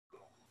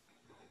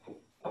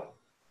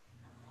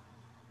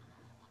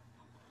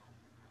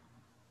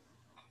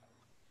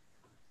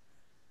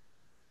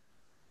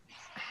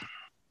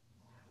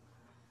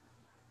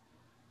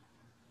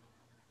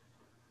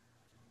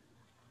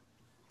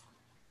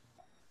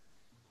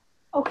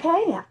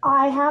Okay,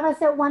 I have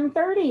us at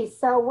 1:30,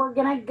 so we're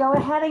gonna go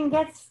ahead and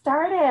get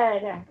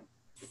started.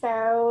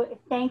 So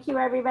thank you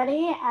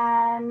everybody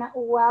and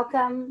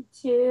welcome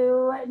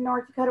to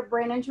North Dakota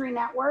Brain Injury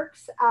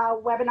Network's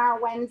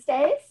webinar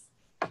Wednesdays.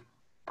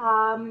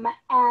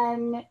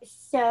 And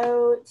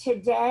so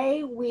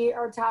today we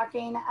are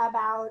talking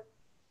about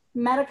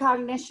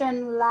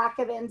metacognition, lack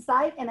of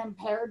insight, and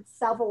impaired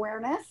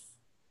self-awareness.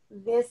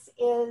 This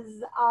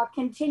is a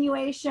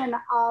continuation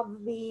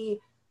of the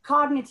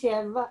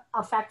cognitive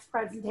effects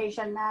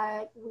presentation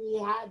that we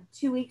had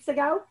 2 weeks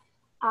ago.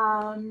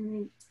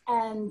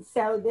 And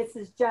so this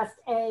is just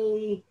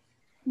a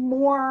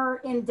more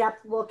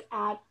in-depth look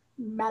at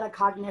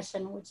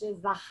metacognition, which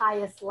is the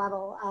highest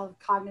level of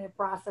cognitive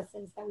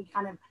processes that we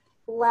kind of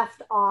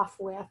left off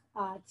with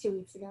 2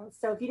 weeks ago.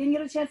 So if you didn't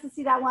get a chance to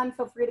see that one,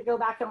 feel free to go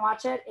back and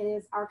watch it. It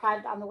is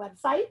archived on the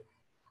website.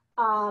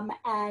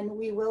 And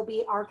we will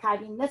be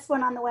archiving this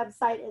one on the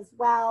website as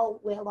well,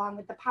 along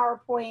with the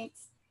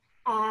PowerPoints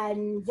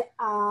and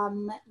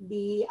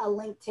a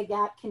link to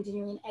get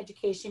continuing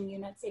education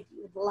units if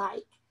you would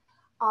like.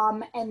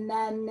 And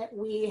then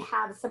we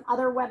have some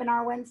other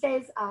webinar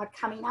Wednesdays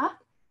coming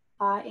up.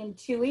 In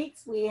 2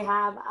 weeks, we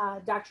have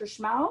Dr.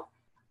 Schmo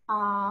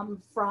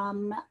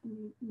from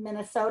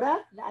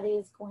Minnesota that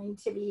is going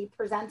to be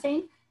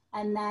presenting.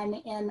 And then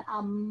in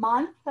a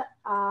month,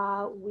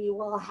 we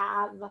will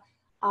have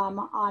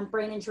on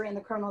brain injury in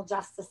the criminal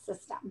justice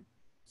system.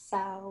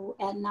 So,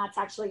 and that's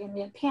actually going to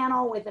be a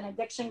panel with an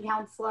addiction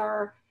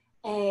counselor,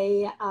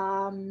 a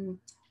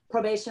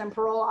probation and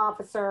parole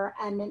officer,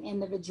 and an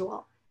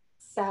individual.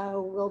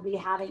 So we'll be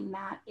having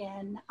that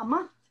in a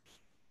month.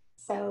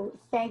 So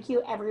thank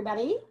you,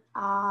 everybody.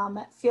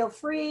 Feel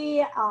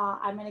free,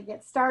 I'm going to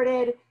get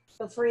started.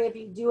 Feel free, if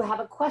you do have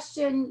a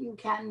question, you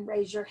can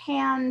raise your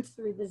hand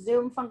through the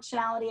Zoom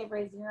functionality of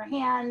raising your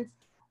hand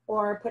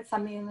or put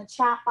something in the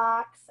chat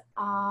box.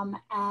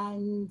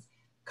 And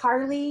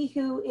Carly,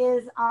 who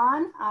is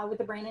on with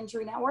the Brain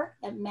Injury Network,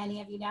 that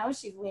many of you know,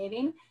 she's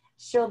waving.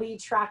 She'll be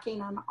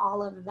tracking on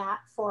all of that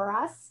for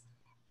us.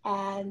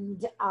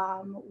 And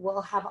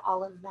we'll have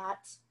all of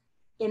that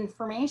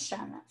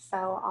information.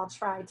 So I'll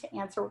try to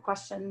answer what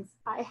questions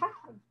I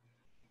have.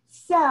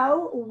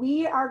 So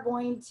we are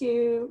going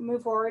to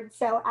move forward.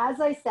 So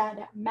as I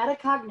said,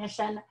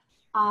 metacognition,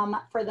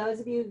 for those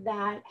of you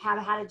that have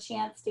had a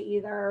chance to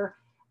either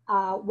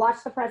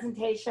watch the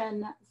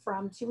presentation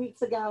from 2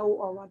 weeks ago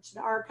or watch it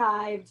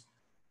archived,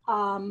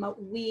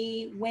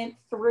 we went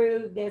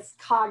through this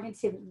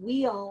cognitive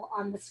wheel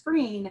on the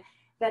screen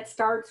that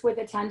starts with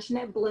attention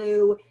at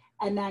blue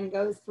and then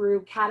goes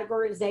through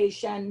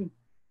categorization,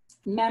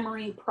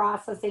 memory,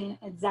 processing,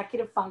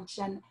 executive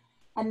function.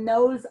 And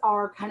those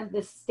are kind of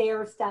the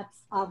stair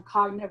steps of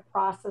cognitive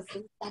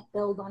processes that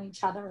build on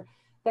each other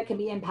that can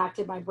be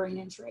impacted by brain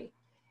injury.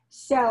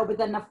 So, but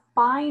then the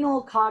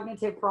final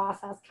cognitive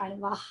process, kind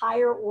of a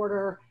higher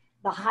order,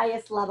 the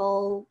highest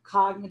level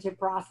cognitive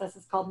process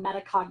is called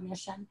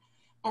metacognition.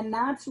 And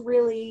that's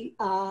really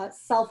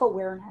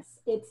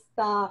self-awareness. It's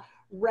the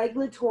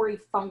regulatory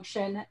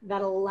function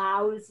that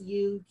allows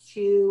you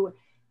to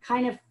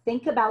kind of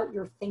think about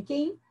your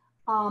thinking,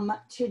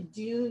 to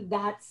do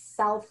that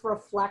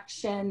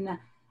self-reflection,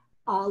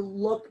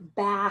 look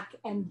back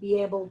and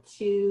be able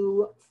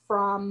to,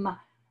 from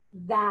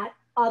that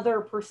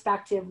other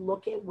perspective,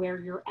 look at where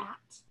you're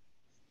at.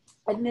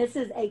 And this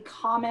is a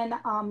common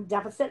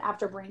deficit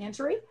after brain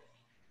injury.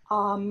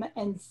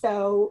 And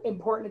so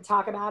important to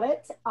talk about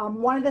it.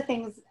 One of the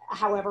things,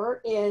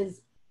 however,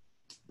 is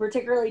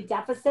particularly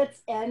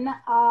deficits in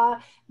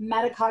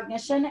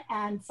metacognition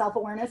and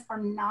self-awareness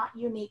are not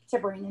unique to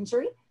brain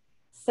injury.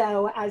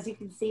 So as you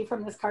can see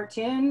from this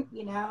cartoon,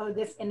 you know,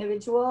 this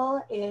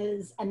individual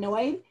is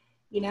annoyed.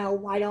 You know,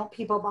 why don't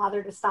people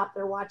bother to stop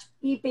their watch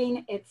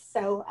beeping? It's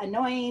so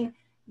annoying,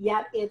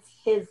 yet it's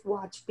his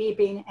watch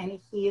beeping and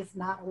he is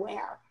not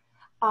aware.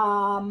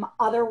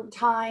 Other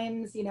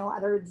times, you know,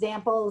 other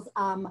examples,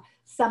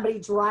 somebody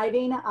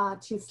driving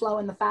too slow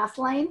in the fast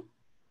lane.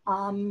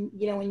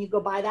 You know, when you go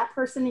by that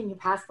person and you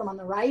pass them on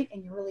the right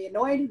and you're really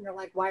annoyed and you're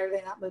like, why are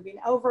they not moving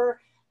over?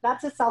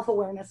 That's a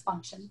self-awareness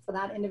function for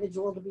that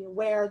individual to be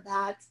aware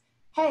that,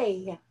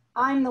 hey,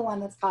 I'm the one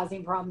that's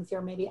causing problems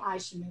here. Maybe I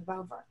should move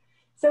over.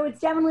 So it's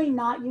definitely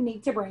not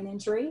unique to brain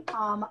injury,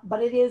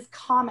 but it is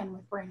common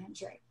with brain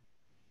injury.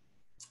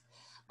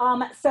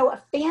 So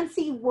a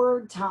fancy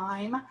word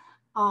time.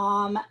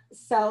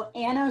 So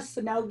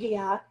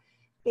anosognosia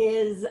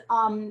is,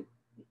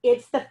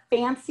 it's the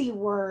fancy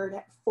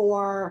word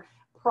for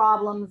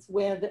problems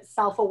with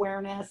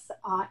self-awareness,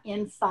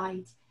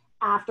 insight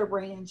after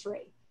brain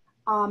injury.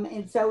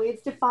 And so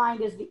it's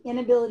defined as the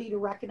inability to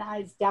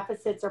recognize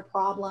deficits or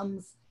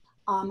problems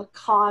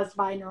caused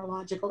by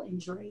neurological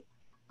injury.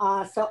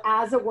 So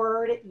as a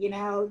word, you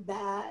know,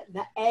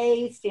 the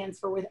A stands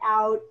for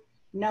without,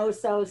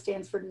 noso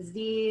stands for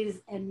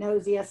disease, and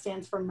nausea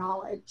stands for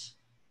knowledge.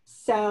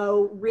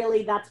 So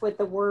really that's what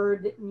the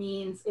word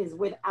means, is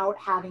without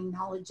having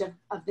knowledge of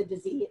the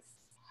disease.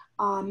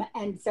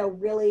 And so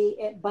really,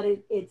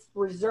 it's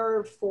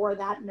reserved for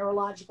that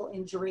neurological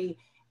injury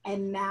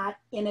and that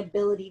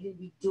inability to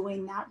be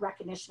doing that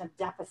recognition of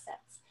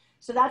deficits.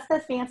 So that's the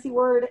fancy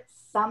word.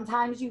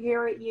 Sometimes you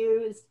hear it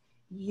used.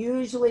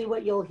 Usually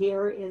what you'll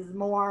hear is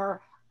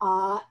more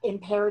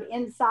impaired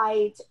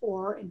insight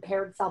or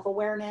impaired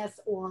self-awareness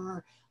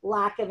or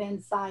lack of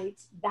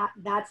insight.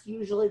 That's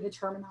usually the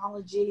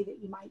terminology that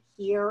you might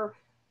hear.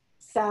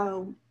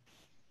 So,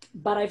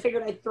 but I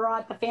figured I'd throw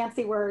out the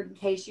fancy word in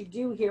case you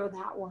do hear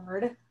that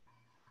word.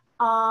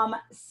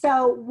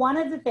 So one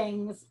of the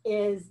things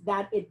is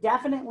that it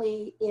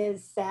definitely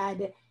is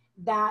said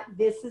that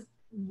this is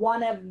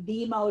one of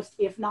the most,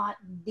 if not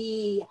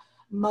the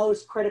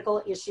most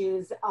critical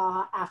issues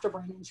after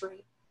brain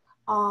injury.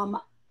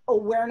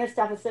 Awareness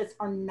deficits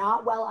are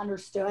not well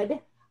understood.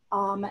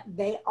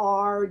 They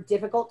are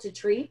difficult to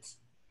treat,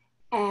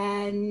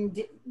 and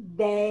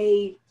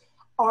they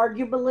are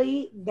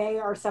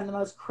some of the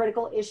most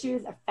critical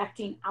issues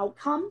affecting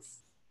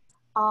outcomes.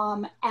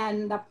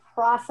 And the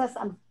process,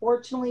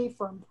 unfortunately,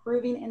 for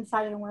improving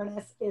insight and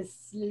awareness is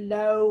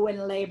slow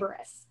and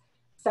laborious.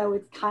 So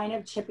it's kind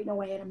of chipping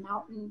away at a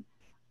mountain.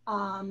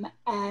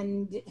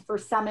 And for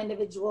some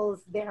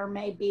individuals, there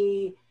may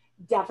be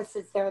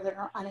deficits there that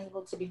are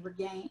unable to be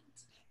regained.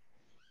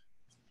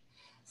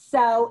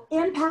 So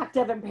impact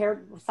of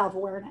impaired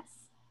self-awareness.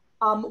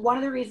 One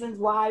of the reasons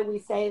why we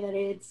say that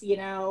it's, you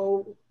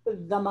know,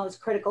 the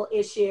most critical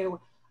issue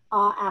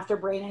after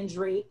brain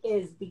injury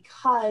is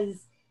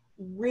because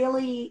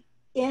really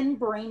in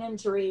brain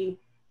injury,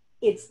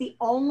 it's the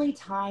only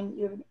time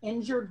you have an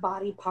injured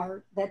body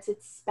part that's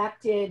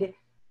expected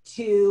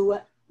to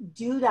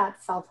do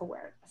that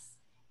self-awareness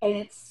and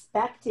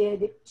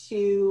expected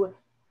to,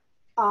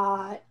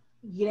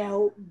 you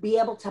know, be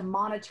able to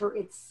monitor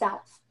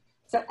itself.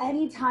 So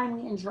anytime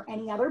we injure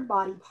any other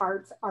body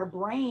parts, our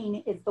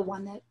brain is the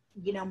one that,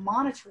 you know,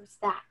 monitors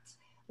that,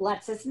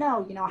 lets us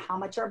know, you know, how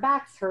much our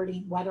back's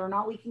hurting, whether or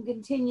not we can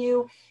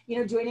continue, you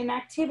know, doing an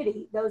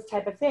activity, those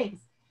type of things.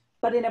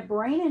 But in a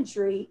brain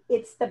injury,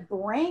 it's the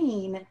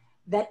brain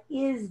that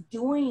is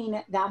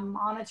doing that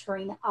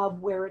monitoring of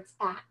where it's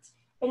at.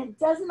 And it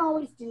doesn't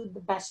always do the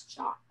best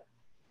job.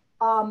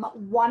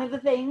 One of the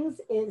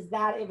things is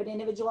that if an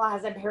individual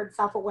has impaired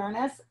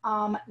self-awareness,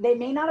 they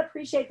may not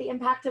appreciate the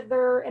impact of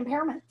their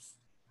impairments.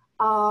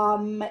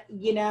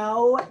 You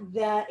know,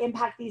 the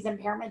impact these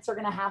impairments are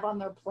going to have on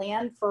their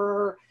plan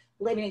for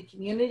living in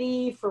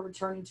community, for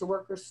returning to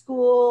work or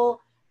school,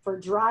 for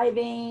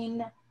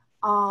driving.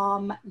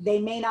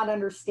 They may not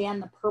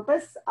understand the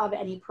purpose of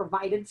any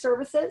provided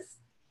services.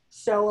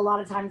 So a lot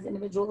of times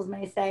individuals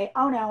may say,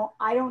 oh no,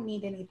 I don't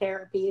need any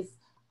therapies.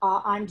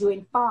 I'm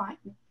doing fine.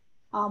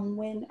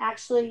 When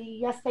actually,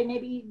 yes, they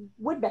maybe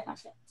would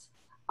benefit.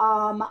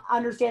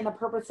 Understand the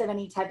purpose of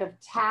any type of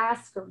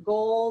task or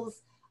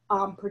goals,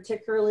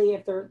 particularly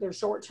if they're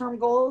short-term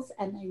goals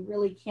and they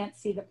really can't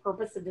see the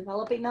purpose of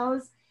developing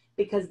those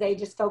because they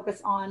just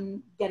focus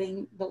on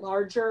getting the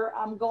larger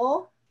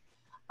goal.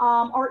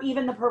 Or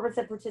even the purpose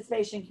of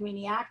participation in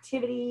community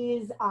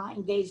activities,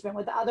 engagement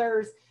with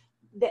others.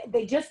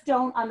 They just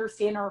don't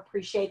understand or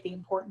appreciate the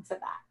importance of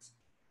that.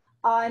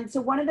 And so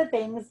one of the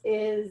things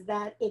is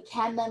that it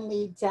can then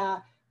lead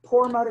to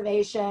poor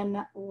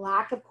motivation,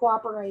 lack of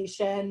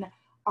cooperation,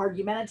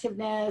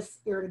 argumentativeness,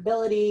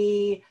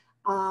 irritability,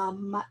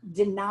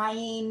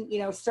 denying, you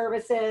know,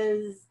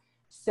 services.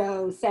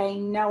 So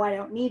saying, no, I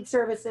don't need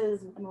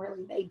services when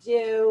really they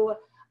do.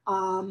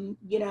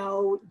 You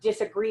know,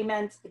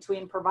 disagreements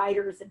between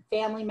providers and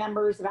family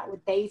members about what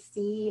they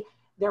see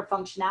their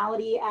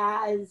functionality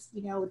as,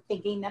 you know,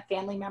 thinking that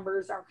family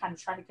members are kind of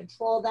trying to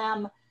control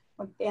them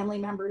when family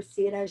members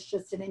see it as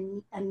just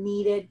a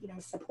needed, you know,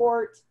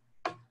 support.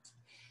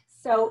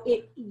 So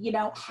it, you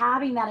know,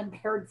 having that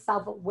impaired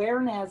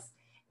self-awareness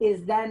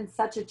is then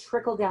such a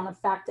trickle-down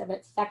effect of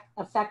it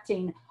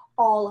affecting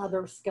all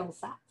other skill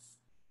sets.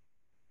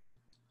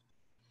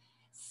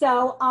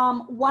 So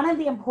one of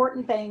the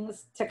important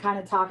things to kind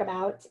of talk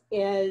about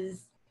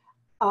is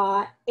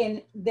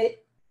in the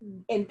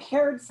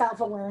impaired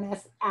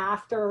self-awareness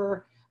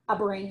after a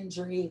brain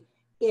injury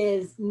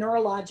is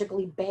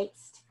neurologically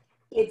based.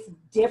 It's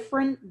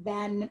different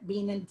than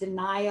being in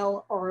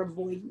denial or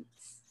avoidance.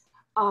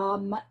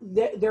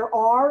 There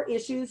are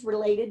issues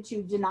related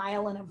to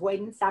denial and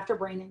avoidance after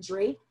brain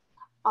injury,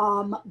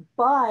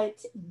 but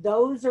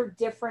those are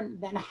different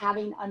than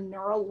having a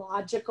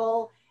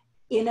neurological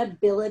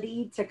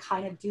inability to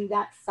kind of do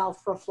that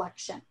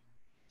self-reflection.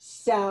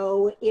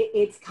 So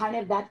it's kind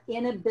of that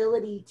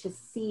inability to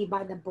see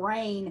by the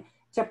brain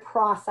to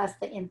process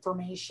the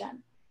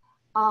information.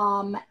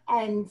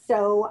 And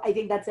so I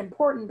think that's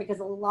important because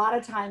a lot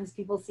of times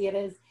people see it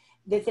as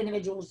this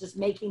individual is just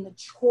making the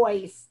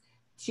choice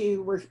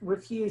to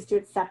refuse to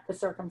accept the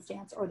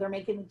circumstance, or they're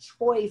making the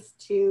choice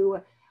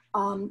to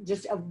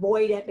just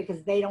avoid it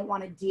because they don't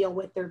want to deal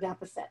with their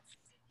deficits.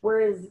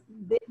 Whereas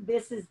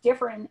this is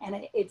different,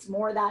 and it's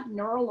more that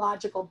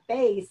neurological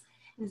base.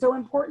 And so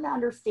important to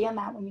understand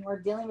that when you are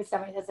dealing with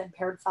somebody that's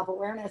impaired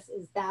self-awareness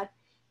is that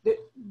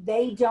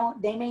they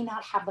may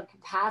not have the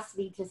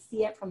capacity to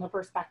see it from the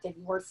perspective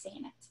you're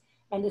seeing it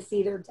and to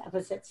see their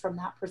deficits from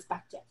that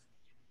perspective.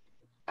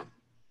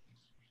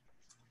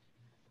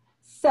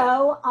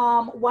 So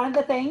one of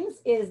the things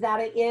is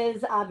that it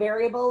is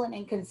variable and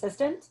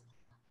inconsistent.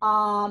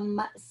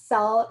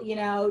 So, you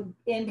know,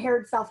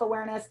 impaired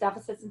self-awareness,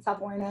 deficits in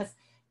self-awareness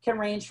can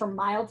range from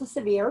mild to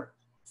severe.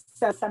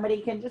 So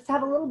somebody can just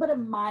have a little bit of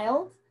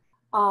mild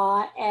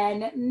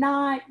and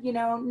not, you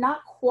know,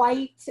 not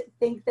quite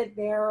think that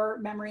their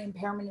memory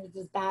impairment is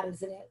as bad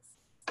as it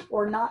is,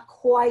 or not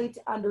quite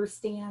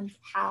understand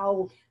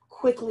how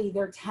quickly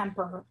their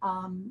temper,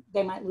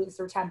 they might lose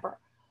their temper.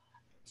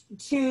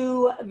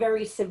 To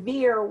very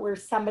severe, where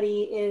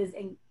somebody is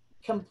in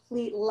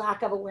complete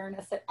lack of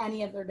awareness of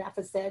any of their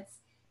deficits,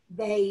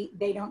 they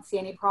don't see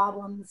any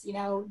problems. You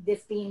know,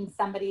 this being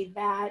somebody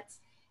that,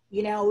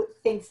 you know,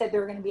 thinks that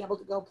they're going to be able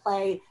to go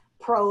play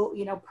pro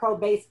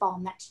baseball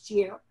next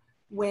year,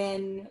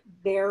 when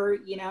they're,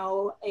 you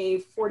know, a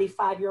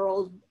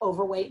 45-year-old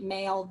overweight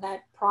male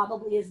that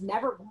probably is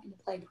never going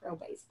to play pro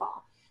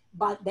baseball.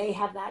 But they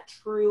have that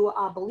true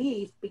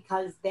belief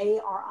because they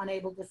are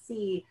unable to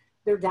see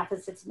their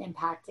deficits and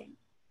impacting.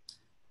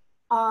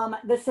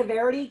 The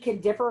severity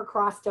can differ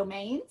across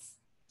domains.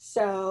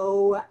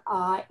 So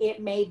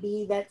it may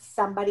be that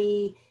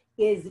somebody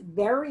is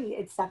very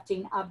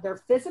accepting of their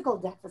physical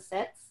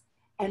deficits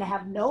and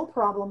have no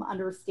problem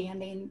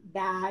understanding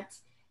that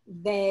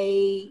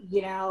they,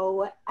 you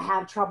know,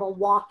 have trouble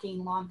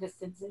walking long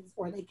distances,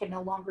 or they can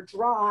no longer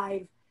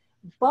drive,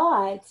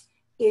 but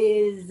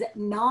is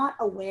not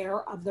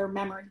aware of their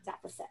memory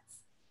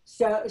deficits.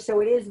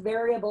 So it is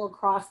variable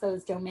across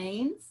those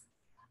domains.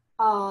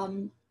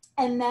 And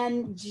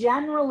then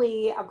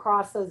generally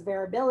across those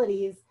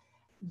variabilities,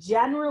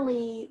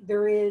 generally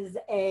there is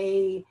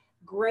a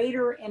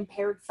greater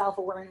impaired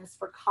self-awareness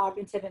for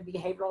cognitive and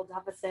behavioral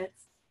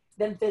deficits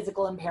than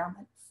physical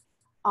impairments.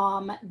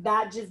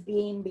 That just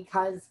being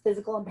because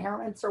physical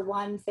impairments are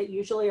ones that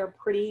usually are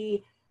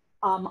pretty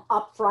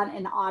upfront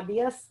and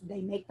obvious.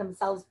 They make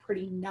themselves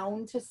pretty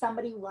known to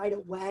somebody right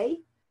away.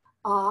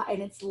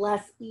 And it's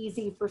less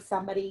easy for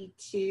somebody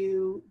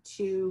to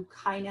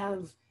kind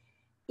of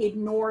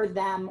ignore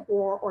them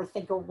or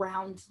think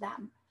around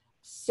them.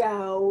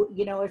 So,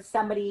 you know, if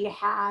somebody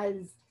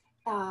has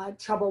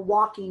trouble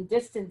walking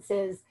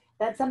distances,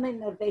 that's something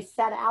that if they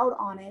set out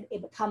on it,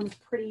 it becomes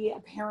pretty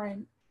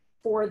apparent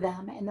for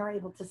them, and they're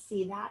able to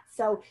see that.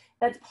 So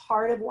that's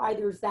part of why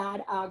there's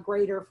that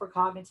greater for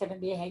cognitive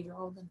and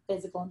behavioral than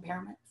physical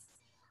impairments.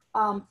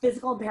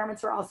 Physical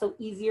impairments are also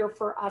easier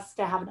for us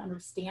to have an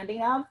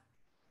understanding of.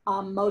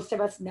 Most of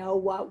us know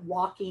what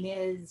walking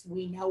is.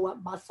 We know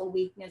what muscle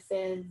weakness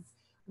is.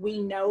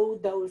 We know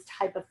those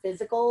type of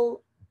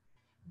physical,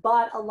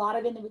 but a lot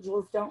of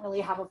individuals don't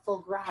really have a full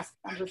grasp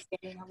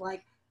understanding of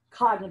like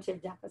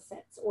cognitive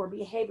deficits or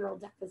behavioral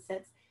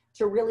deficits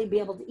to really be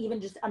able to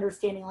even just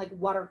understanding like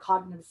what are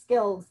cognitive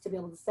skills to be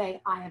able to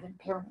say, I have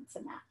impairments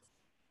in that.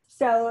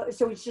 So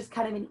it's just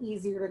kind of an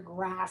easier to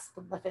grasp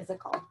the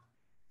physical.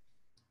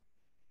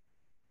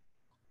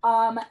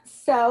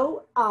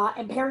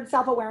 Impaired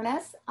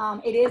self-awareness,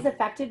 it is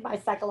affected by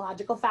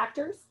psychological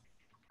factors,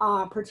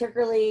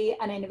 particularly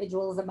an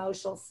individual's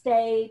emotional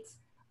state,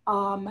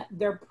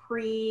 their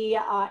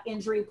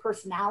pre-injury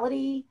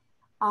personality.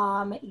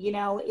 You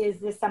know, is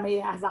this somebody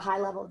that has a high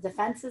level of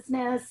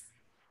defensiveness?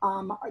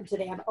 Or do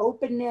they have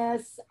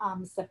openness,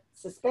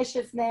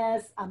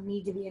 suspiciousness,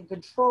 need to be in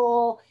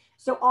control?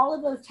 So all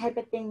of those type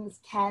of things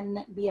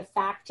can be a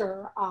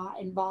factor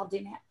involved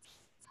in it.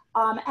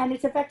 And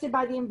it's affected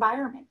by the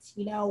environment,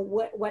 you know,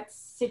 what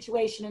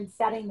situation and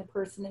setting the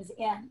person is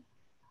in.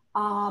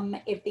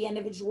 If the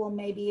individual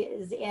maybe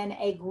is in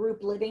a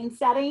group living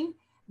setting,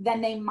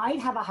 then they might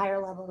have a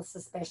higher level of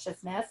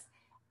suspiciousness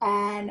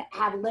and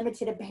have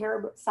limited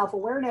impaired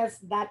self-awareness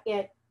that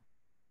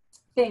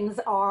things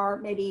are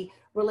maybe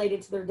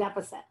related to their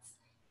deficits.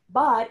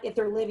 But if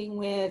they're living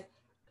with,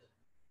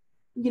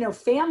 you know,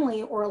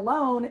 family or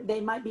alone,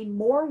 they might be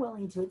more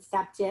willing to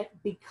accept it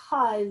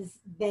because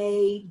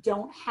they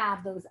don't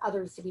have those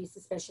others to be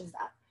suspicious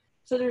of.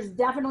 So there's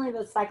definitely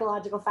those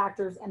psychological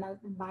factors and the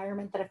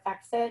environment that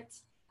affects it.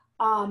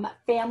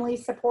 Family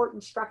support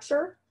and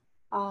structure.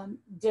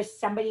 Does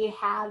somebody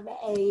have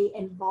a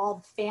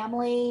involved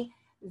family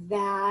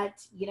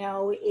that, you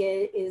know,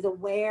 is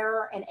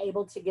aware and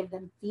able to give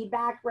them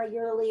feedback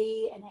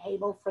regularly and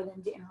able for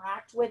them to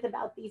interact with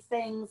about these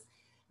things?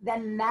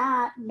 Then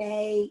that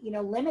may, you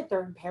know, limit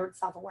their impaired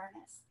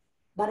self-awareness.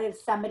 But if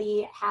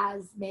somebody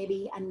has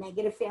maybe a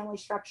negative family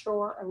structure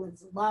or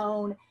lives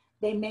alone,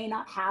 they may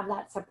not have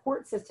that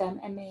support system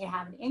and may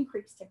have an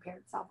increased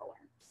impaired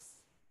self-awareness.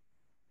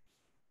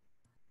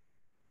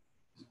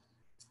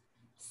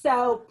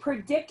 So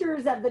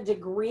predictors of the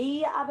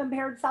degree of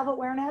impaired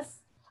self-awareness,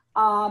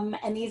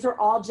 and these are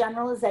all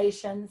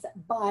generalizations,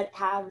 but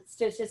have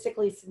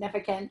statistically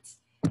significant,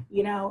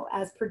 you know,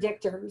 as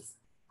predictors.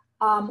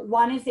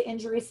 One is the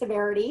injury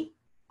severity.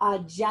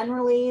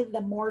 Generally,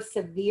 the more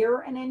severe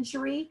an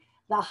injury,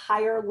 the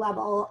higher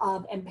level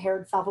of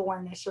impaired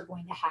self-awareness you're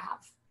going to have.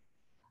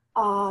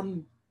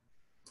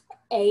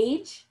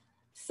 Age.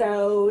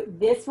 So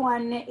this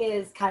one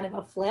is kind of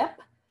a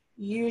flip.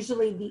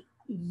 Usually the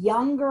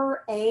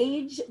younger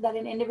age that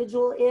an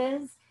individual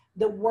is,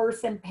 the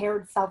worse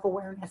impaired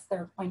self-awareness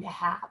they're going to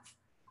have.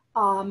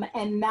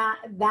 And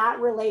that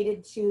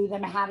related to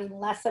them having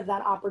less of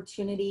that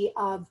opportunity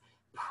of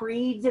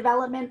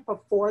pre-development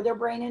before their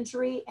brain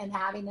injury and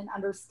having an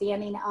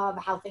understanding of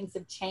how things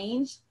have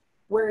changed,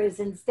 whereas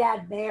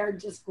instead they're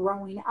just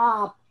growing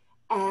up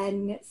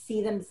and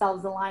see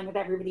themselves aligned with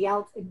everybody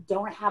else and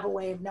don't have a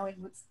way of knowing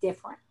what's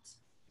different.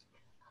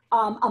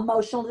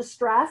 Emotional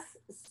distress.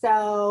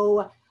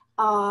 So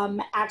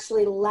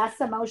actually less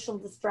emotional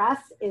distress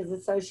is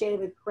associated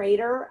with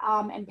greater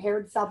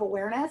impaired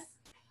self-awareness.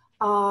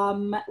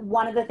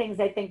 One of the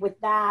things I think with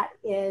that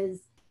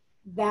is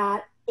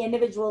that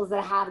individuals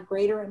that have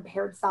greater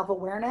impaired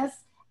self-awareness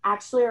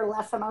actually are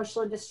less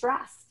emotionally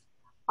distressed.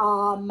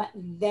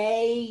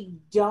 They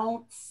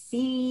don't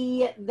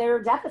see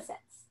their deficits.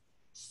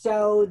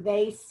 So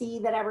they see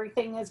that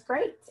everything is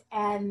great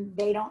and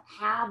they don't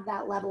have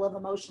that level of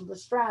emotional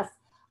distress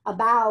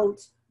about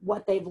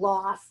what they've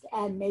lost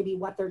and maybe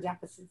what their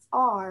deficits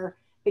are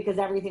because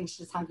everything's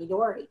just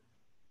hunky-dory.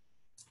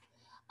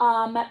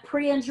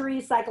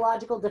 Pre-injury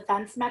psychological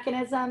defense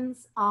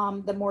mechanisms.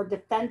 The more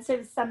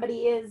defensive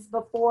somebody is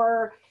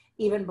before,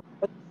 even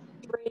before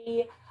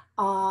injury,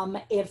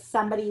 if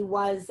somebody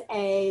was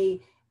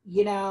a,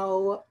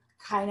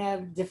 kind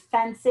of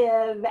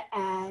defensive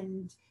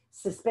and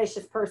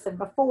suspicious person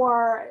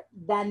before,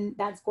 then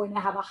that's going to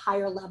have a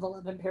higher level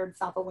of impaired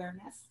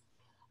self-awareness.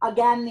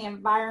 Again, the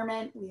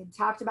environment, we had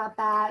talked about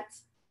that.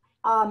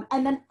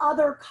 And then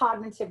other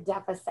cognitive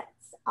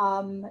deficits.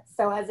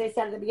 So as I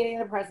said at the beginning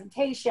of the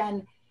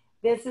presentation,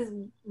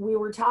 we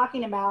were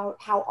talking about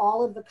how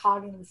all of the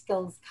cognitive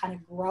skills kind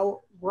of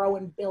grow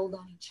and build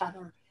on each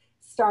other,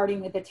 starting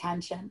with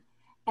attention.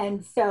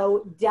 And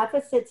so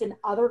deficits in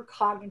other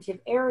cognitive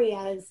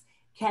areas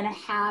can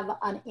have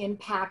an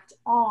impact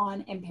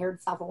on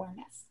impaired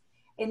self-awareness.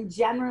 And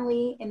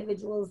generally,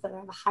 individuals that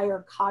have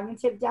higher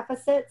cognitive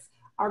deficits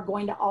are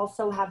going to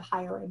also have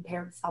higher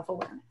impaired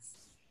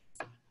self-awareness.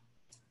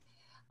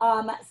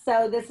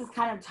 So this is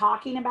kind of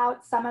talking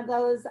about some of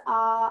those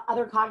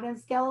other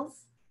cognitive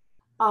skills.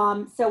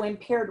 So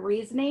impaired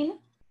reasoning.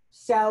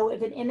 So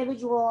if an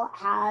individual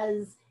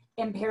has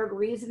impaired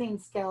reasoning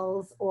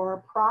skills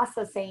or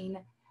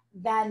processing,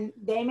 then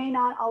they may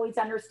not always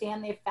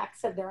understand the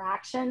effects of their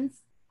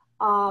actions.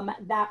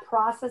 That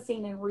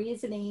processing and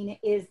reasoning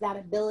is that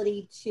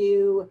ability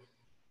to,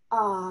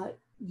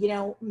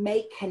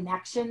 make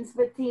connections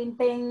between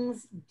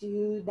things,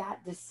 do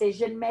that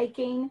decision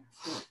making.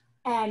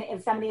 And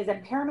if somebody has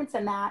impairments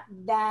in that,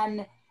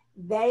 then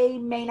they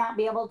may not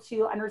be able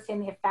to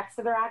understand the effects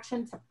of their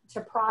action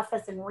to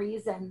process and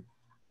reason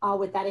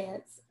what that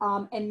is,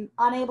 and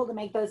unable to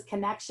make those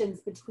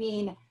connections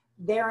between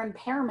their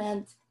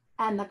impairment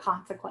and the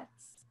consequence.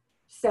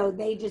 So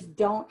they just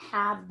don't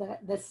have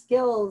the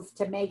skills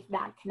to make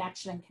that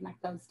connection and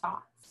connect those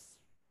dots.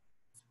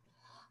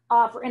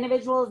 For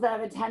individuals that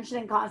have attention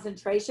and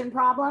concentration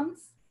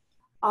problems,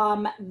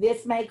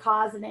 this may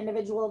cause an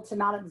individual to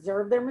not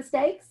observe their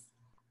mistakes.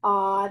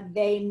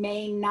 They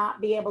may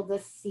not be able to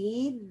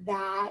see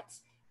that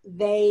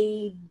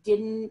they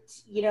didn't,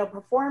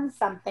 perform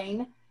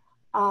something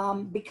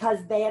because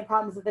they had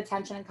problems with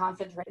attention and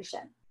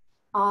concentration.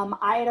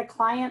 I had a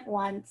client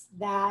once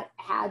that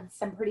had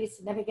some pretty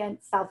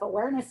significant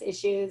self-awareness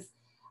issues,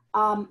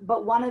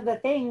 but one of the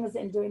things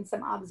in doing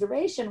some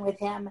observation with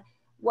him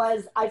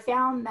was I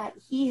found that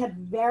he had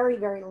very,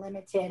 very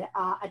limited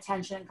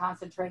attention and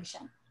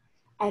concentration.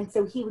 And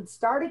so he would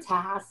start a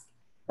task,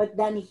 but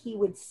then he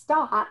would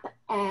stop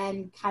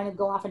and kind of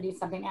go off and do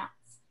something else.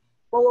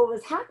 Well, what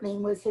was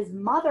happening was his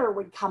mother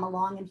would come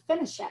along and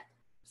finish it.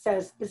 So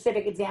a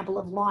specific example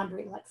of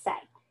laundry, let's say.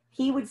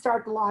 He would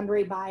start the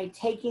laundry by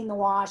taking the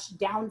wash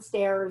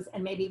downstairs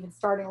and maybe even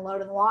starting a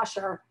load in the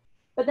washer,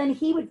 but then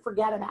he would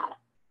forget about it.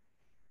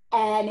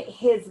 And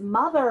his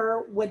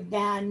mother would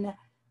then,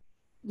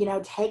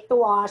 take the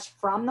wash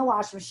from the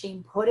wash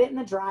machine, put it in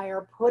the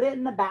dryer, put it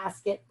in the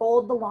basket,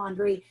 fold the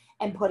laundry,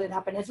 and put it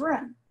up in his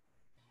room.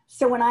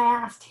 So when I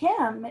asked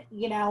him,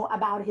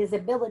 about his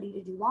ability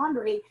to do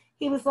laundry,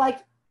 he was like,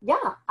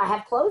 yeah, I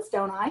have clothes,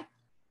 don't I?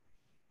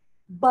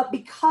 But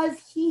because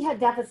he had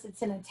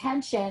deficits in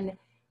attention,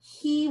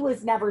 he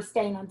was never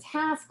staying on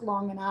task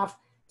long enough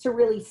to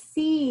really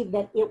see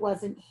that it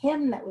wasn't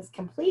him that was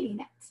completing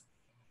it.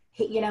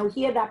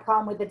 He had that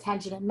problem with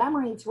attention and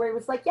memory to where he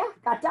was like, yeah,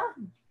 got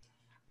done.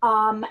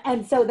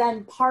 And so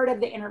then part of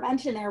the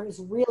intervention there was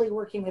really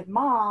working with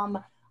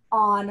mom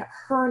on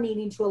her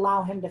needing to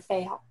allow him to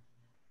fail.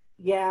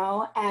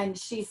 And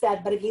she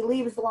said, but if he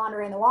leaves the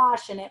laundry in the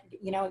wash and it,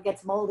 it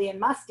gets moldy and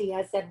musty,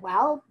 I said,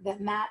 well,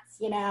 then that's,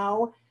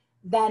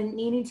 then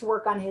needing to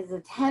work on his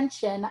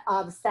attention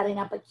of setting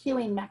up a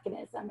queuing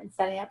mechanism and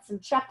setting up some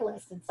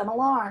checklists and some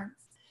alarms.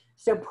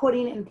 So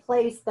putting in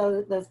place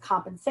those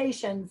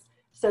compensations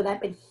so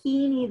that but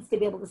he needs to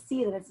be able to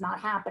see that it's not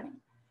happening.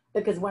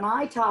 Because when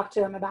I talked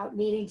to him about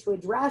needing to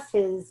address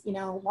his,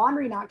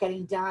 laundry not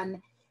getting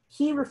done,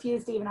 he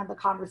refused to even have the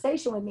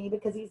conversation with me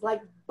because he's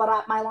like,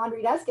 but my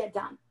laundry does get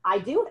done. I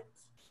do it.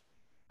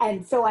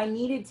 And so I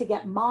needed to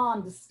get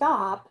mom to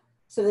stop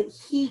so that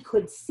he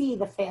could see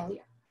the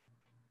failure.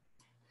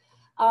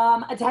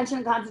 Attention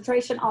and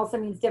concentration also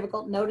means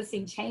difficult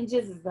noticing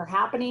changes as they're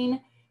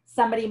happening.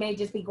 Somebody may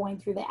just be going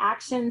through the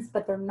actions,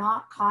 but they're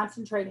not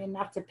concentrating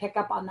enough to pick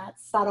up on that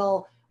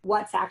subtle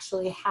what's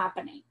actually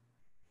happening.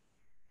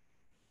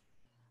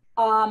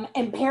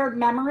 Impaired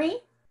memory,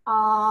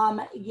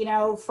 you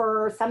know,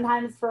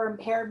 sometimes for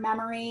impaired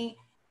memory,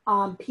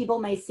 people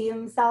may see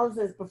themselves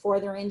as before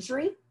their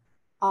injury,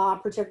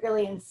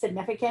 particularly in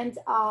significant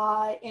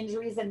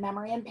injuries and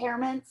memory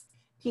impairments.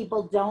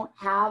 People don't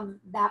have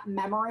that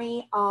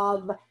memory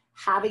of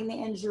having the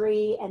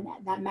injury and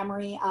that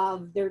memory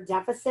of their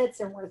deficits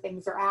and where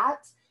things are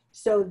at.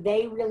 So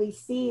they really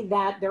see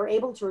that they're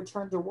able to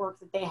return to work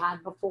that they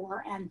had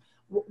before, and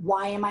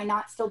why am I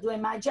not still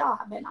doing my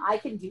job? And I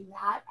can do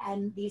that,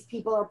 and these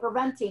people are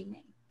preventing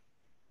me.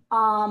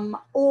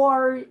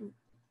 Or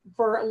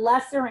for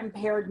lesser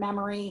impaired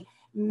memory,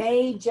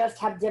 may just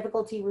have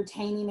difficulty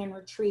retaining and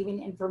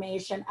retrieving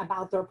information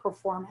about their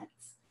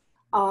performance.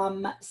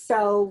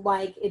 So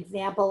like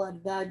example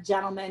of the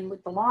gentleman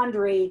with the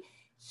laundry,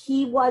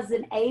 he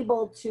wasn't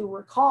able to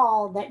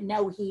recall that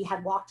no, he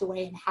had walked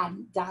away and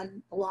hadn't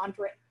done the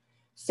laundry.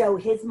 So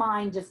his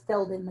mind just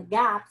filled in the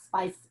gaps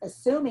by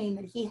assuming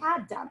that he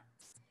had done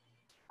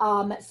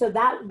it. So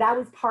that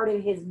was part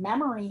of his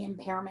memory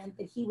impairment,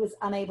 that he was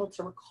unable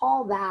to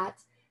recall that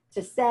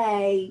to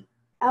say,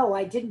 oh,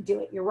 I didn't do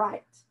it, you're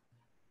right.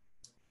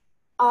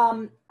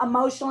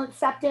 Emotional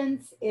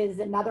acceptance is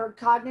another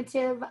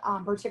cognitive,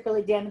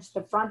 particularly damage to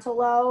the frontal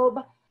lobe,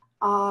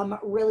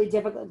 really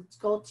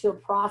difficult to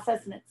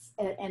process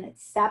and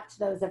accept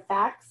those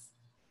effects.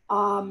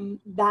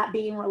 That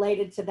being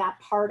related to that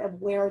part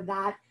of where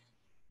that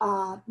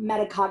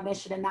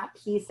metacognition and that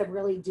piece of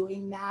really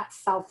doing that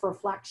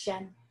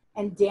self-reflection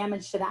and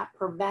damage to that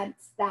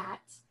prevents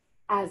that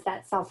as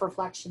that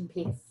self-reflection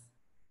piece.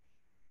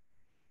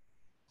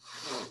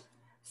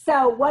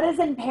 So what does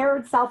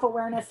impaired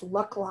self-awareness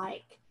look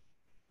like?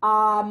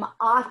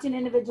 Often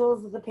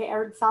individuals with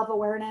impaired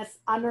self-awareness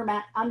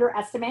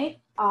underestimate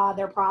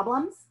their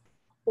problems,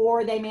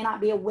 or they may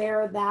not be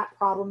aware that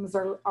problems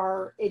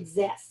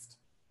exist.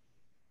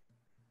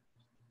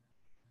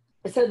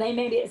 So they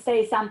may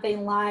say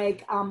something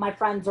like, my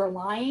friends are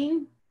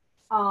lying.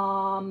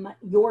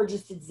 You're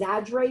just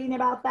exaggerating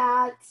about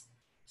that.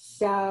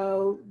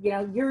 So, you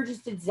know, you're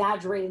just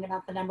exaggerating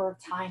about the number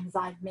of times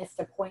I've missed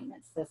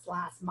appointments this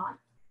last month.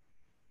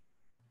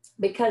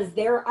 Because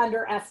they're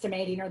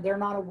underestimating, or they're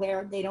not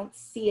aware, they don't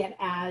see it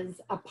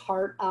as a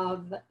part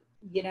of,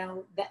 you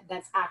know,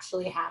 that's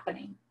actually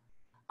happening.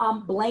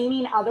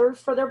 Blaming others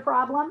for their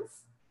problems.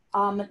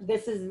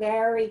 This is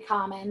very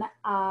common,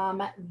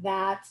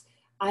 that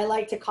I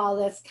like to call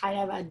this kind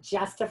of a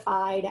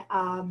justified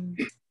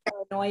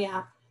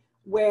paranoia,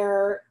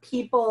 where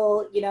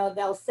people, you know,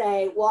 they'll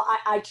say, well,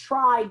 I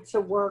tried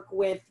to work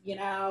with, you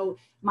know,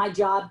 my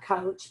job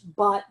coach,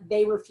 but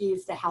they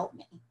refused to help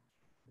me.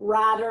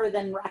 Rather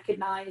than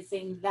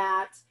recognizing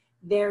that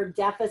their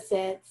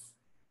deficits,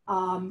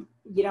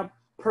 you know,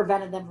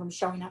 prevented them from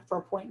showing up for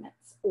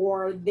appointments,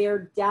 or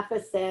their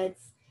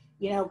deficits,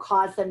 you know,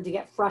 caused them to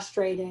get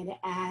frustrated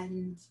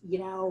and, you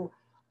know,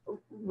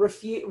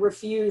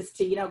 refuse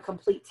to, you know,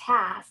 complete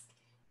tasks.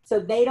 So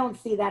they don't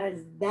see that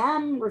as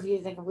them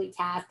refusing to complete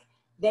tasks.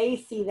 They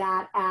see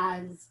that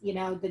as, you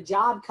know, the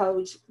job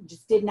coach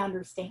just didn't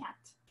understand.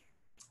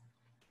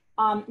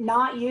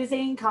 Not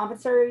using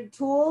compensatory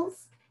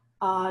tools.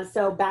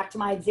 So back to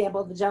my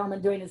example of the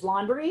gentleman doing his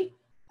laundry.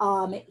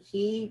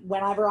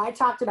 Whenever I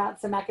talked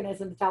about some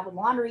mechanisms to help with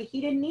laundry,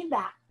 he didn't need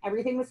that.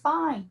 Everything was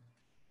fine.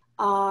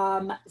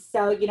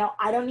 So, you know,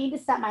 I don't need to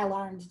set my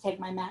alarm to take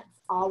my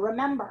meds. I'll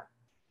remember.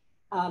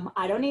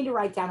 I don't need to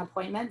write down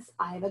appointments.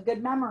 I have a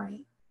good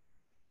memory.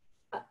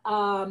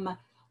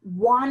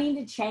 Wanting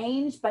to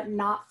change, but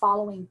not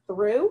following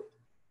through.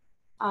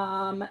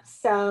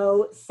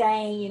 So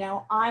saying, you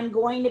know, I'm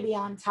going to be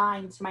on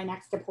time to my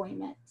next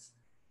appointment.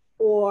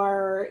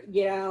 Or,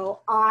 you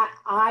know,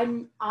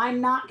 I'm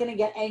not going to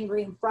get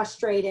angry and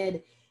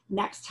frustrated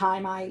next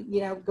time I,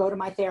 you know, go to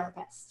my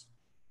therapist.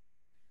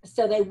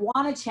 So they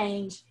want to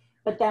change,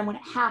 but then when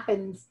it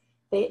happens,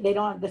 they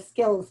don't have the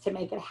skills to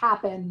make it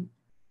happen.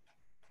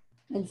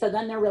 And so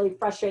then they're really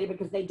frustrated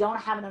because they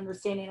don't have an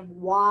understanding of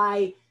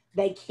why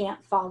they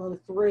can't follow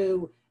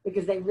through,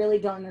 because they really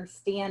don't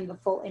understand the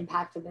full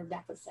impact of their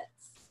deficits.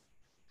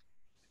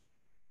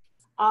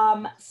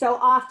 So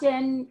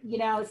often, you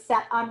know,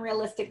 set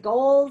unrealistic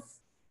goals.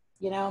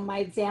 You know, my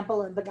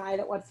example of the guy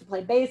that wants to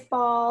play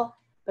baseball,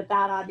 but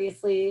that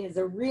obviously is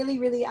a really,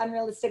 really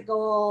unrealistic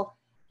goal.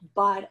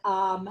 But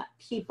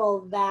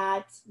people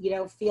that, you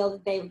know, feel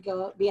that they would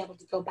be able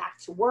to go back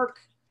to work.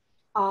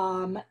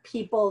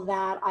 People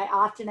that I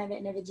often have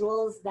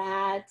individuals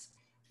that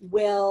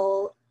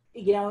will,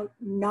 you know,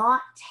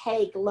 not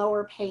take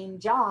lower paying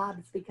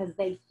jobs because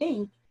they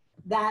think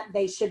that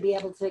they should be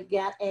able to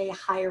get a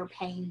higher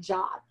paying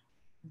job,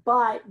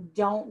 but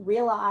don't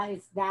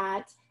realize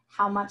that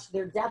how much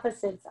their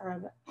deficits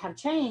have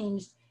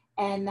changed,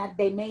 and that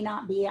they may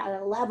not be at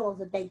a level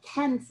that they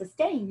can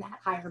sustain that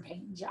higher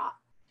paying job.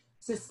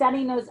 So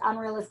setting those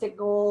unrealistic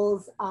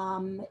goals,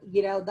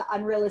 you know, the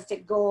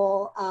unrealistic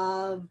goal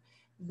of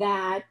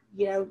that,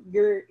 you know,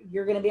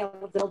 you're going to be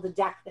able to build a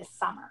deck this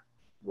summer.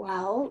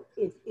 Well,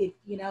 if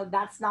you know,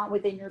 that's not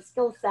within your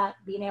skill set,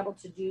 being able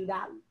to do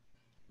that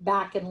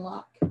back and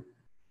look.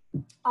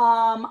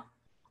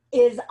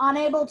 Is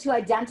unable to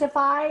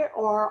identify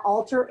or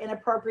alter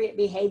inappropriate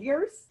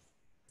behaviors.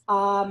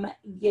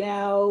 You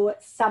know,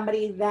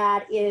 somebody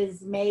that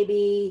is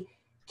maybe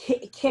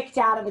kicked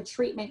out of a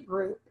treatment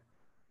group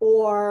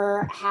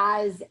or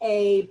has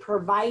a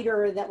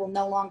provider that will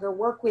no longer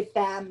work with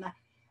them,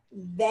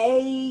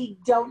 they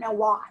don't know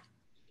why.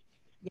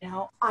 You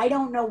know, I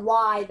don't know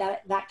why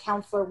that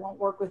counselor won't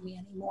work with me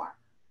anymore.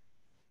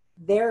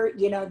 They're,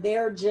 you know,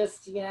 they're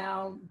just, you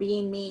know,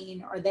 being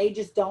mean, or they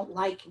just don't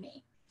like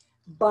me.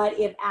 But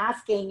if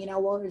asking, you know,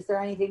 well, is there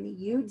anything that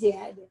you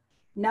did?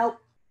 Nope.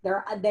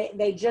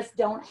 They just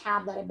don't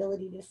have that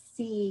ability to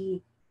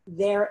see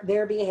their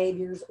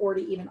behaviors or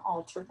to even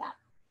alter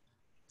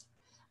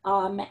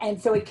them.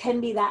 And so it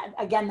can be that,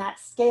 again, that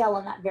scale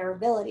and that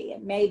variability.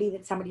 It may be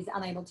that somebody's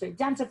unable to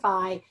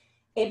identify.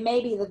 It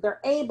may be that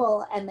they're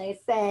able and they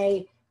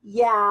say,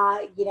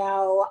 yeah, you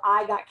know,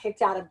 I got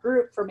kicked out of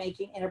group for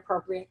making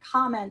inappropriate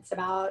comments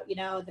about, you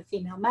know, the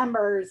female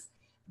members,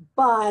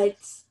 but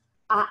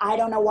I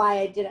don't know why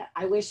I did it.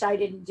 I wish I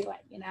didn't do it,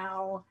 you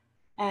know,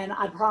 and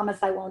I promise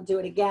I won't do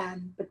it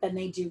again, but then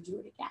they do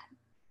it again.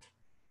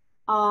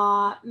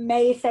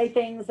 May say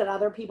things that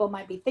other people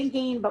might be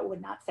thinking, but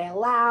would not say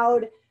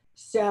aloud.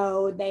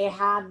 So they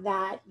have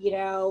that, you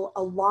know,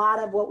 a lot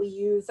of what we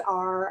use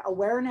our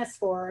awareness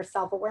for,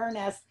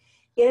 self-awareness,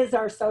 is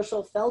our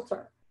social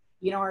filter.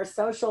 You know, our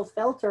social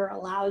filter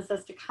allows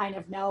us to kind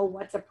of know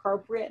what's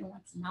appropriate and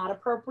what's not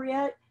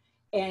appropriate,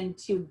 and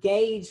to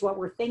gauge what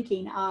we're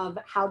thinking of,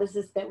 how does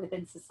this fit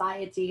within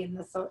society and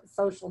the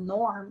social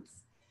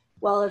norms.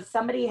 Well, if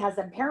somebody has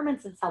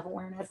impairments in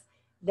self-awareness,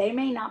 they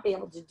may not be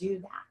able to do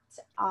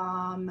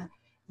that.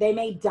 They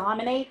may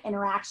dominate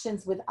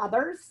interactions with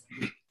others.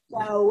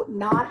 So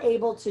not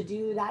able to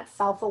do that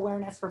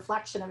self-awareness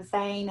reflection of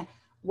saying,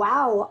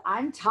 wow,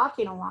 I'm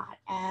talking a lot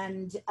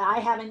and I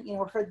haven't, you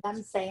know, heard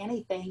them say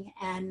anything,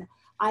 and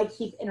I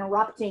keep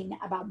interrupting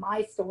about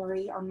my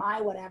story or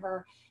my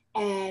whatever,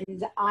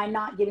 and I'm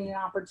not giving an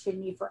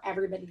opportunity for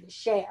everybody to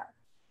share.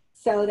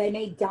 So they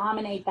may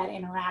dominate that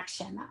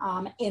interaction,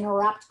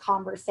 interrupt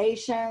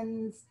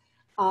conversations,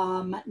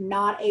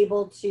 not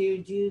able to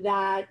do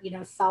that, you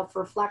know,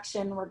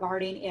 self-reflection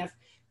regarding if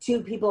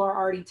two people are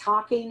already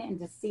talking, and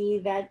to see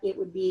that it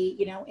would be,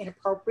 you know,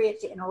 inappropriate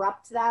to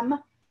interrupt them,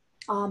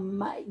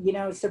 you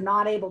know, so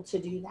not able to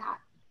do that.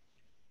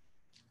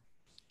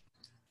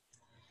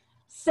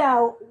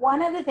 So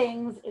one of the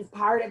things is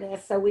part of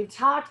this. So we've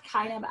talked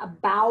kind of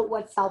about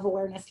what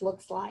self-awareness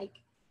looks like.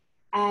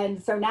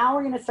 And so now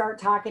we're going to start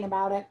talking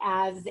about it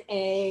as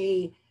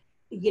a,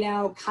 you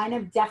know, kind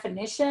of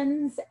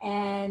definitions,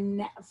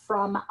 and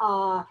from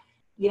a,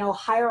 you know,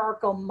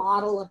 hierarchical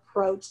model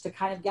approach to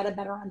kind of get a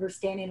better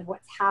understanding of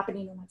what's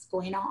happening and what's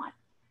going on.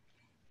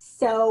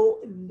 So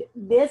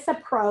this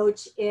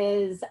approach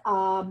is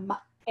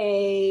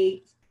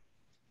a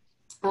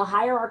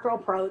hierarchical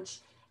approach.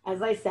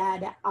 As I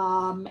said,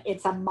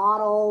 it's a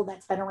model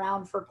that's been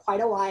around for quite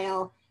a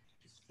while,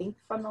 I think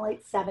from the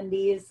late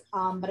 70s,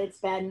 but it's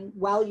been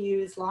well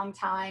used, long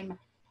time.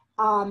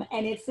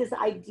 And it's this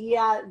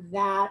idea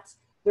that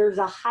there's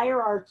a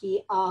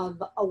hierarchy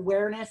of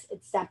awareness,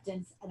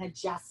 acceptance, and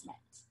adjustment.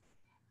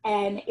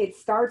 And it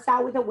starts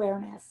out with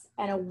awareness,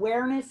 and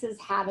awareness is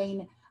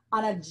having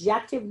an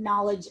objective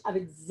knowledge of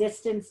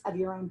existence of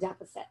your own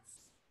deficits.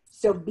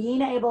 So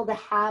being able to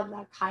have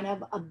that kind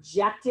of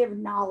objective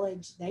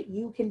knowledge that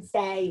you can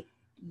say,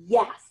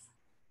 yes,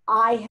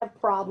 I have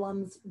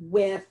problems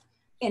with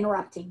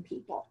interrupting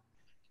people.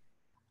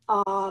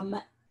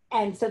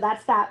 And so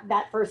that's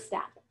that first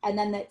step. And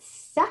then the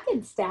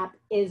second step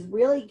is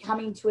really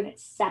coming to an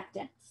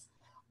acceptance,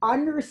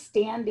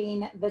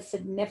 understanding the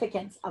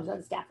significance of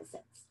those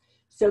deficits.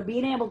 So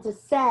being able to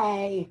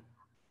say,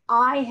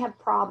 I have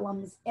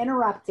problems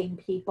interrupting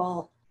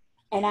people,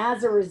 and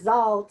as a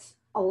result,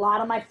 a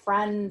lot of my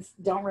friends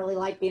don't really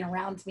like being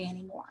around me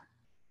anymore.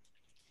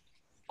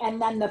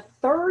 And then the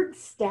third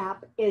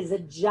step is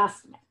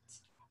adjustment.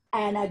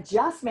 And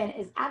adjustment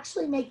is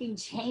actually making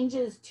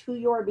changes to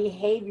your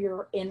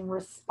behavior in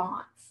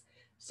response.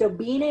 So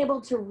being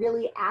able to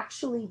really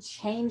actually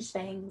change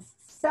things.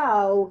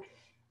 So,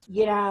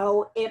 you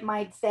know, it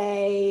might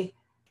say,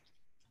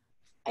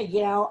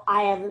 you know,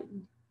 I have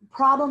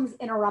problems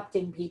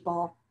interrupting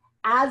people.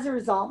 As a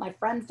result, my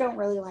friends don't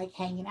really like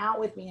hanging out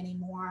with me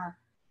anymore.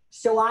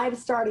 So I've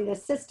started a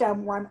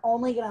system where I'm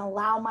only going to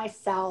allow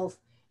myself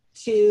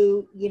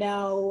to, you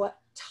know,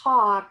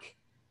 talk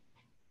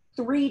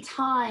 3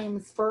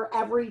 times for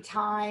every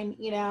time,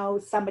 you know,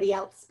 somebody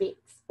else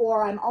speaks.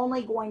 Or I'm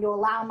only going to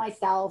allow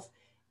myself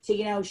to,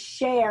 you know,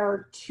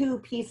 share 2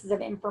 pieces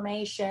of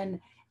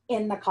information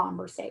in the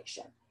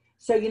conversation.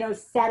 So, you know,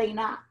 setting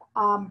up.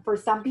 For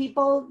some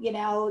people, you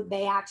know,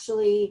 they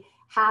actually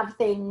have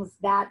things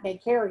that they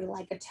carry,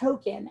 like a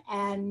token,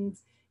 and,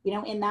 you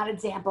know, in that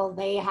example,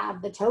 they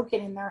have the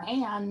token in their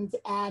hand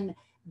and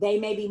they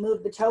maybe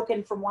move the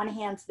token from one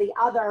hand to the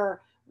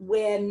other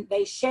when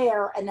they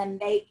share, and then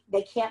they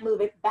can't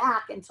move it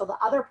back until the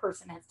other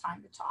person has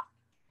time to talk.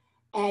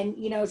 And,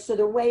 you know, so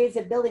there are ways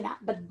of building that,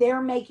 but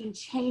they're making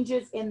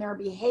changes in their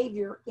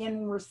behavior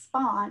in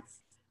response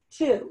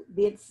to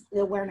the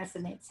awareness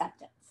and the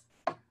acceptance.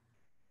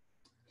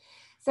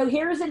 So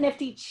here's a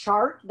nifty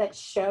chart that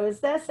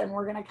shows this, and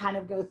we're going to kind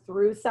of go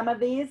through some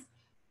of these.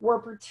 We're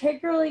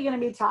particularly going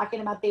to be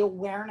talking about the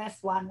awareness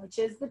one, which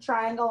is the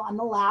triangle on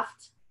the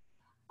left.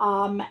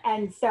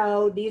 And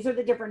so these are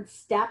the different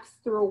steps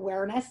through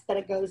awareness that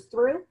it goes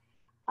through.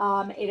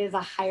 It is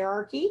a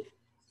hierarchy.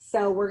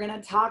 So we're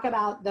going to talk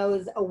about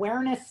those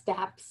awareness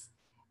steps.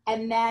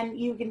 And then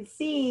you can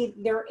see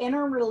they're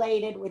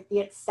interrelated with the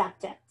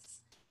acceptance.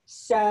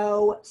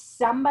 So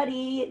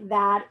somebody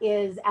that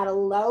is at a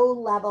low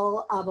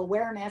level of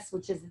awareness,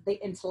 which is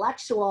the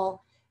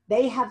intellectual,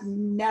 they have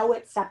no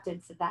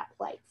acceptance at that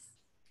place.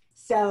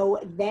 So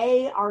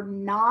they are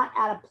not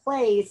at a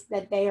place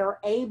that they are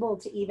able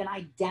to even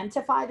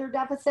identify their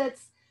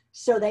deficits,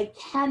 so they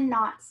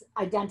cannot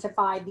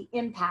identify the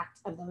impact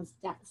of those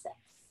deficits.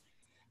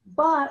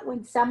 But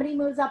when somebody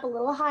moves up a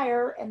little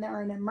higher and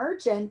they're an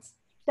emergent,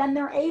 then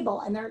they're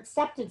able, and their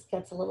acceptance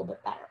gets a little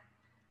bit better.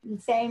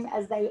 And same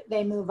as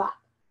they move up.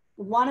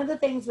 One of the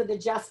things with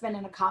adjustment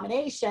and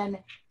accommodation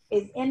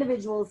is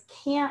individuals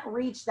can't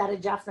reach that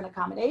adjustment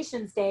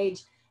accommodation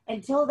stage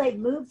until they've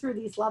moved through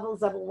these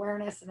levels of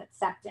awareness and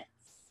acceptance.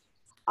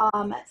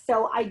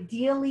 So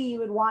ideally, you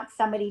would want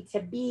somebody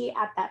to be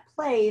at that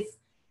place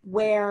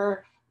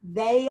where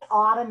they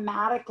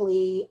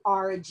automatically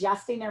are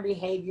adjusting their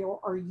behavior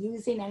or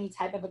using any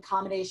type of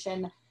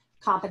accommodation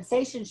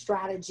compensation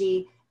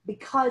strategy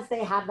because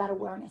they have that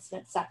awareness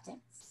and acceptance.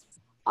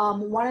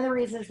 One of the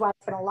reasons why I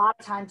spend a lot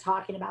of time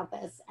talking about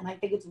this, and I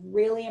think it's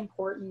really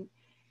important,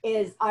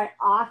 is I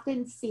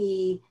often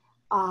see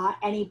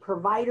any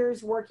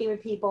providers working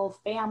with people,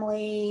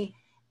 family,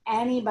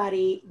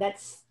 anybody that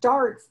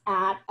starts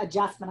at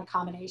adjustment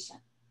accommodation.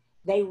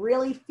 They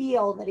really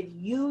feel that if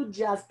you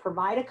just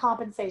provide a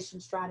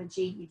compensation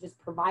strategy, you just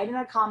provide an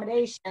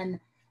accommodation,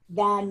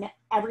 then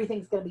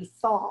everything's going to be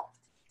solved.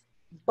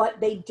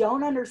 But they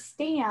don't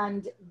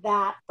understand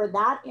that for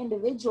that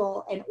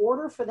individual, in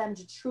order for them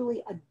to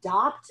truly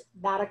adopt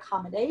that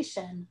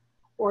accommodation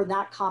or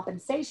that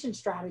compensation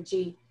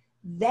strategy,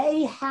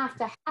 they have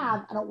to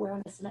have an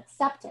awareness and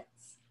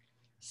acceptance.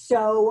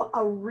 So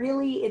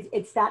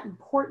it's that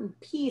important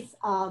piece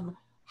of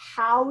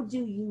how do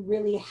you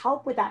really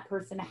help with that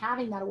person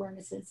having that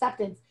awareness and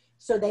acceptance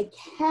so they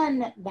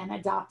can then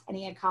adopt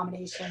any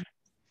accommodation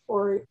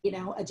or, you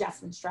know,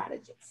 adjustment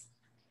strategies.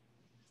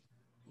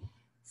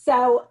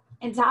 So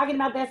in talking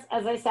about this,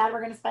 as I said,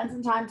 we're going to spend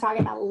some time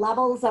talking about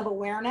levels of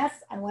awareness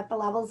and what the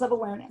levels of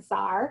awareness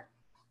are.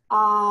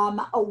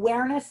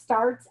 Awareness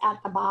starts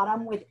at the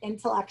bottom with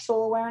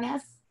intellectual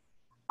awareness.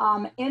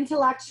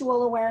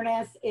 Intellectual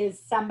awareness is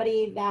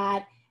somebody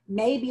that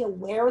may be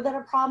aware that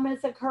a problem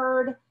has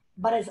occurred,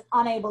 but is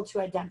unable to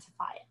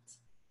identify it.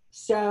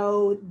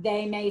 So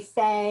they may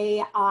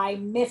say, I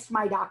missed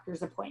my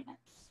doctor's appointment,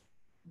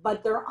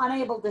 but they're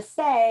unable to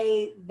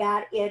say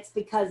that it's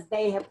because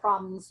they have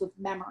problems with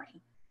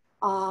memory,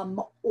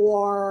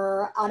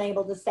 or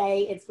unable to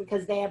say it's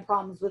because they have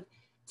problems with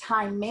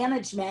time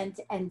management.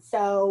 And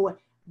so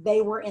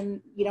they were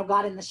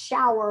got in the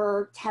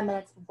shower 10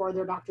 minutes before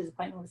their doctor's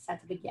appointment was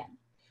set to begin.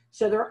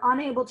 So they're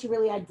unable to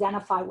really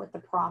identify what the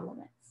problem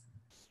is.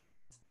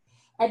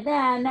 And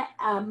then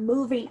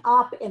moving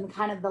up in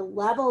kind of the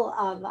level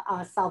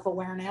of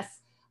self-awareness,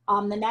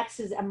 the next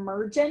is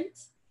emergent.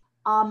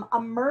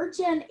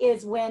 Emergent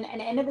is when an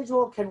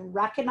individual can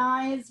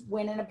recognize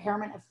when an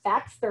impairment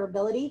affects their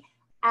ability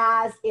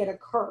as it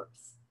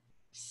occurs.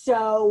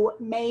 So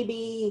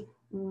maybe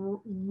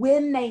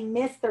when they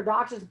miss their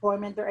doctor's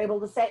appointment, they're able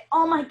to say,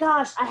 oh my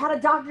gosh, I had a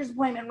doctor's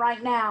appointment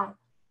right now.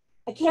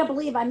 I can't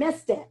believe I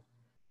missed it.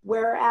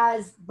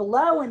 Whereas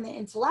below in the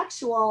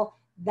intellectual,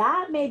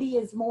 that maybe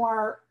is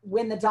more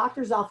when the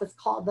doctor's office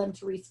called them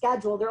to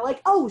reschedule. They're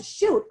like, oh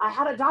shoot, I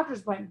had a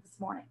doctor's appointment this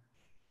morning.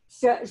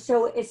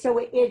 So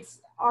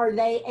are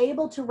they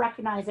able to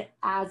recognize it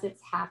as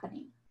it's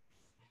happening?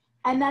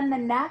 And then the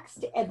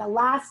next and the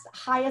last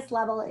highest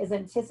level is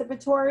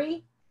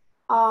anticipatory.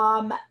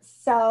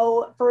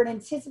 So for an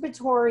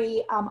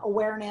anticipatory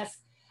awareness,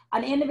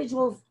 an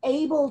individual is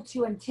able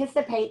to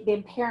anticipate the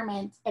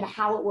impairment and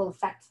how it will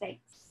affect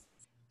things.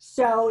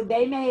 So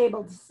they may be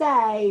able to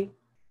say,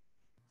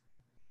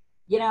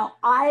 you know,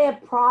 I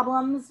have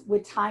problems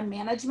with time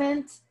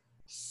management,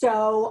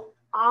 so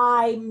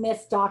I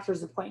miss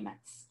doctor's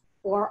appointments,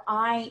 or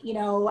I,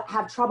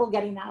 have trouble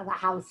getting out of the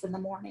house in the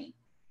morning.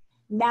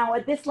 Now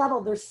at this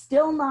level, they're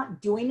still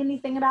not doing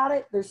anything about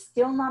it. They're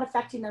still not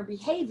affecting their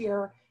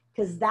behavior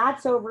because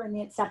that's over in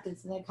the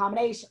acceptance and the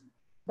accommodation.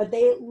 But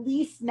they at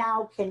least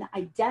now can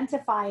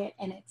identify it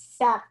and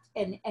accept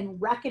and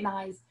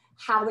recognize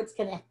how it's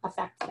going to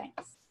affect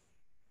things.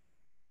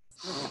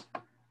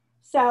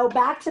 So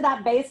back to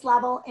that base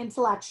level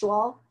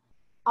intellectual.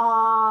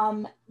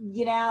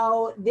 You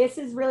know, this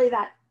is really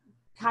that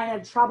kind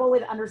of trouble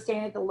with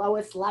understanding at the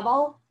lowest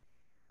level.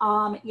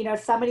 You know,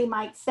 somebody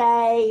might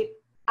say,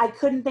 I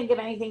couldn't think of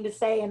anything to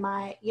say in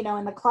my, you know,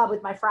 in the club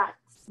with my friends.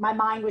 My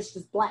mind was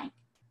just blank.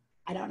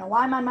 I don't know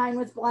why my mind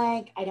was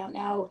blank. I don't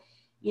know.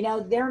 You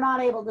know, they're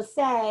not able to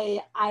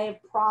say, I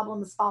have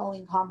problems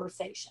following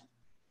conversation.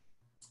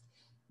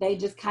 They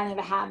just kind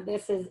of have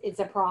this as it's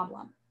a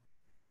problem.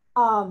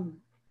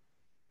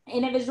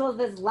 Individuals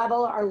at this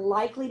level are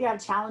likely to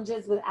have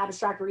challenges with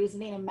abstract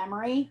reasoning and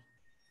memory.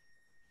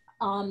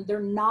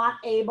 They're not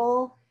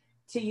able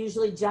to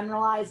usually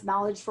generalize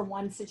knowledge from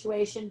one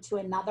situation to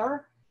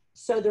another.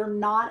 So they're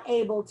not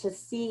able to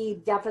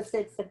see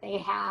deficits that they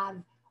have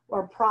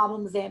or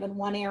problems they have in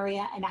one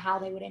area and how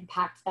they would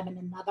impact them in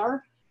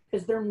another,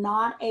 because they're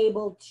not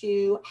able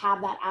to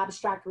have that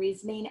abstract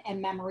reasoning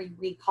and memory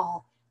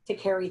recall to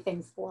carry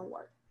things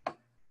forward.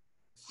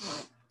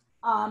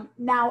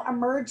 Now,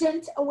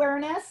 emergent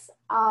awareness,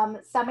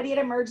 somebody at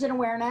emergent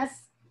awareness,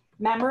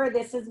 remember,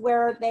 this is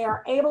where they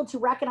are able to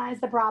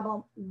recognize the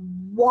problem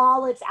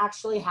while it's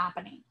actually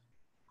happening.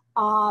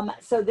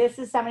 So this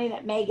is somebody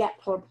that may get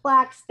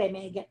perplexed, they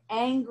may get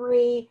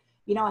angry,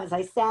 you know, as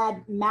I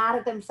said, mad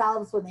at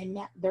themselves when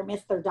they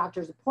missed their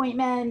doctor's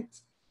appointment.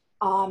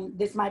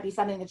 This might be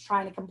something that's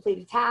trying to complete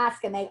a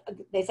task and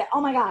they say,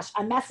 oh my gosh,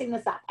 I'm messing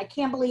this up. I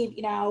can't believe,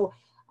 you know,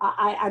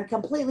 I've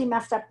completely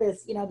messed up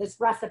this, you know, this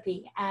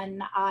recipe,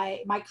 and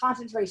my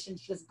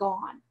concentration's just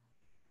gone.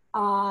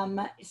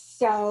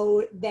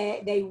 So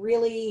they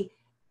really,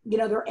 you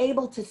know, they're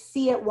able to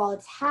see it while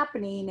it's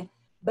happening,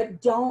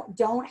 but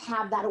don't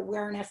have that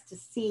awareness to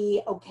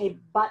see, okay,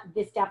 but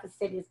this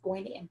deficit is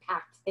going to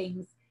impact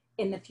things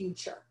in the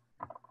future.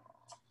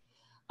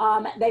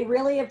 They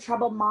really have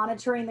trouble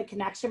monitoring the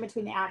connection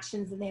between the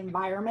actions and the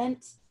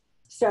environment.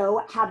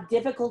 So have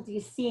difficulty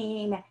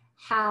seeing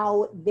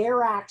how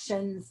their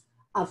actions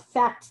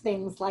affect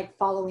things like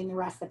following the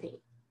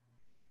recipe.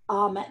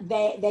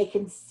 They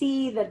can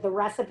see that the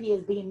recipe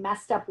is being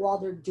messed up while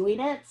they're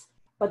doing it,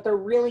 but they're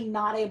really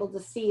not able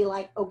to see,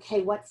 like,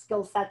 okay, what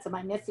skill sets am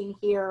I missing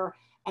here,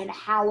 and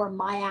how are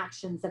my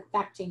actions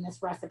affecting this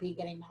recipe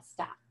getting messed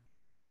up?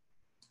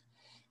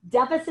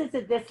 Deficits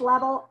at this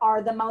level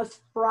are the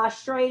most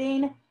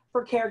frustrating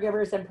for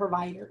caregivers and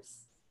providers.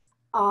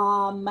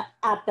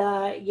 At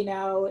the, you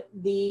know,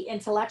 the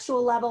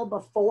intellectual level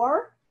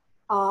before,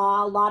 a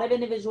lot of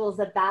individuals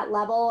at that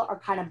level are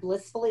kind of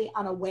blissfully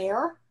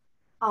unaware.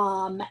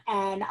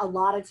 And a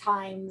lot of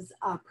times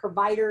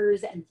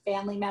providers and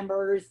family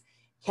members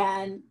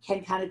can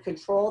kind of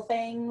control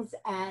things,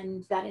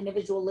 and that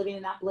individual living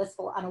in that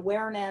blissful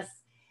unawareness,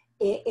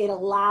 it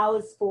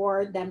allows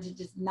for them to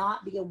just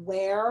not be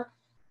aware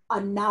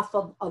enough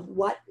of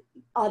what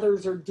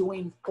others are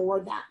doing for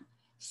them.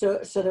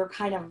 So they're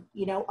kind of,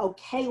 you know,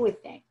 okay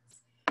with things.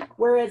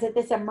 Whereas at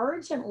this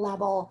emergent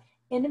level,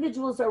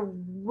 individuals are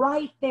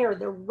right there.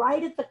 They're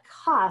right at the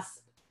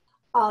cusp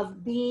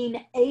of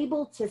being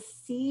able to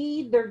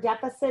see their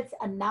deficits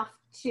enough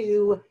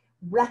to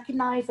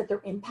recognize that they're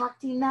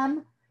impacting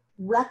them,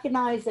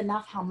 recognize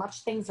enough how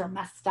much things are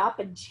messed up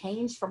and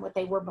changed from what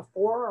they were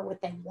before or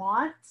what they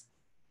want,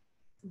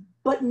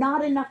 but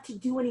not enough to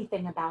do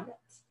anything about it.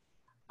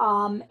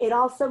 It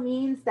also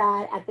means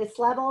that at this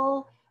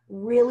level,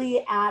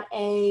 really at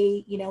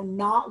a, you know,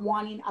 not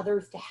wanting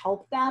others to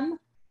help them,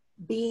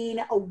 being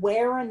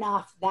aware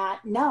enough that,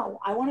 no,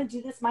 I want to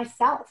do this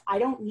myself. I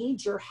don't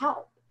need your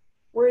help.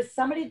 Whereas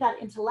somebody at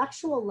that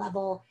intellectual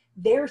level,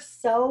 they're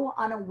so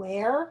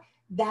unaware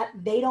that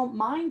they don't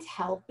mind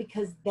help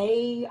because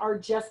they are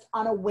just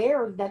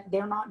unaware that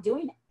they're not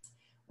doing it.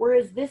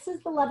 Whereas this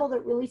is the level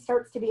that really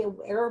starts to be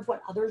aware of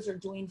what others are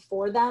doing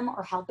for them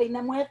or helping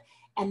them with,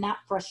 and that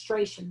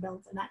frustration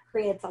builds, and that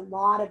creates a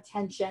lot of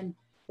tension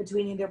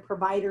between either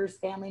providers,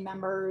 family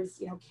members,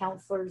 you know,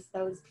 counselors,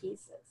 those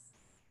pieces.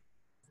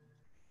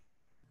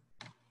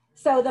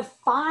 So the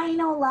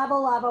final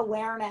level of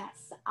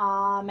awareness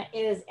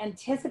is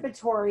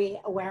anticipatory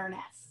awareness.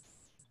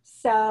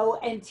 So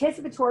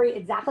anticipatory,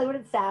 exactly what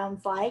it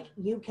sounds like,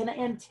 you can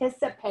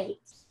anticipate.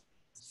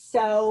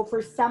 So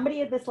for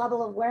somebody at this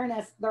level of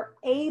awareness, they're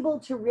able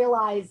to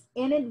realize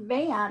in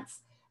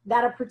advance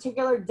that a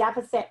particular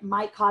deficit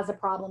might cause a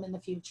problem in the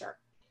future.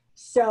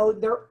 So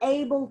they're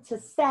able to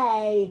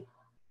say,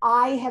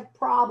 I have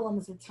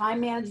problems with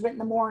time management in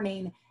the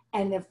morning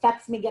and it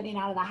affects me getting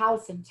out of the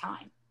house in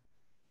time.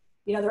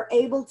 You know, they're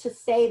able to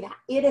say that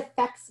it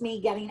affects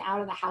me getting out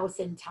of the house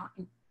in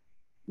time.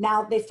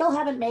 Now, they still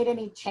haven't made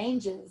any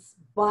changes,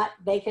 but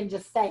they can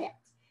just say it.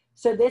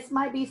 So this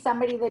might be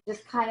somebody that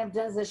just kind of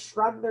does a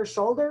shrug their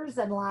shoulders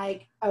and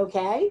like,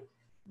 okay,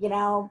 you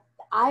know,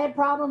 I had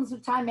problems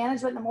with time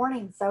management in the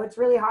morning, so it's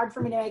really hard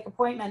for me to make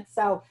appointments.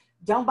 So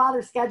don't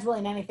bother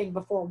scheduling anything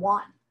before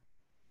 1.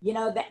 You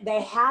know,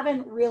 they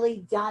haven't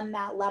really done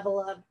that level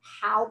of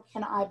how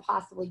can I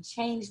possibly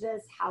change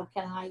this? How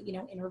can I, you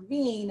know,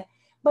 intervene?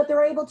 But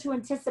they're able to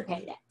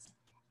anticipate it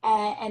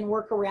and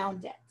work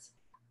around it.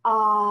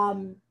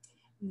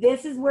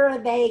 This is where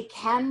they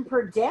can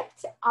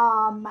predict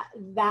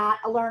that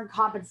a learned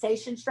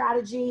compensation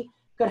strategy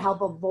could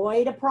help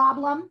avoid a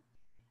problem.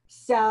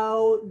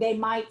 So they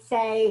might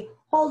say,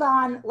 hold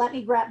on, let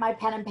me grab my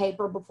pen and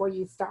paper before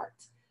you start.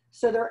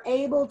 So they're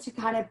able to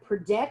kind of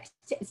predict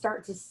and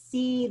start to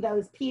see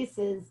those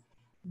pieces,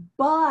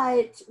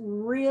 but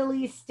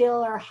really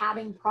still are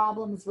having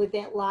problems with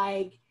it,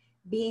 like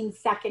being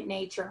second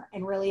nature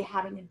and really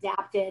having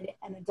adapted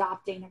and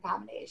adopting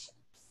accommodations.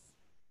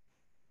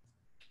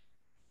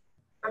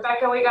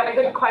 Rebecca, we got a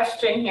good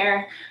question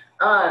here.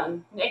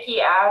 Nikki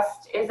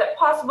asked, is it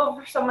possible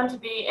for someone to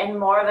be in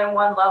more than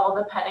one level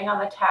depending on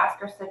the task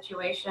or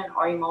situation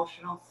or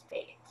emotional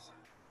state?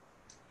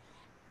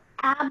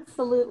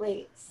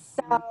 Absolutely.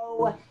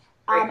 So,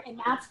 and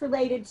that's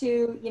related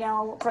to, you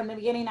know, from the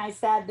beginning I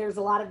said there's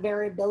a lot of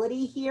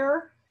variability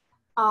here.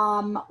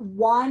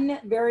 One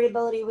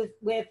variability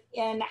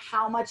within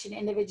how much an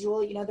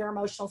individual, you know, their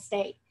emotional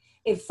state.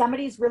 If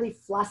somebody's really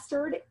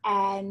flustered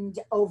and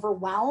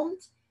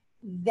overwhelmed,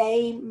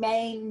 they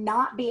may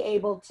not be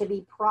able to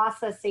be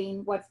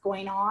processing what's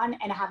going on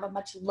and have a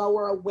much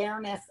lower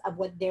awareness of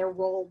what their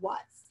role was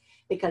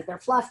because they're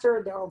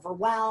flustered, they're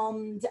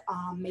overwhelmed,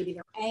 maybe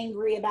they're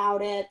angry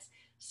about it.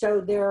 So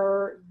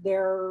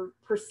their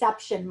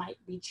perception might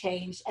be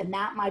changed and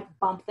that might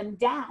bump them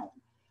down.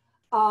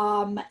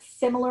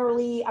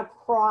 Similarly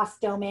across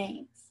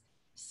domains.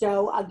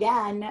 So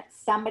again,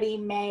 somebody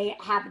may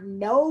have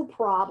no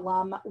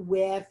problem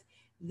with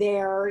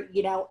their,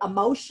 you know,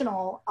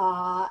 emotional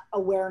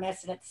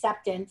awareness and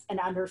acceptance and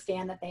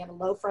understand that they have a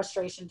low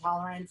frustration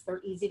tolerance,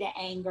 they're easy to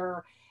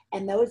anger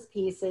and those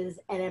pieces,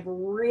 and have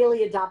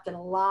really adopted a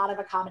lot of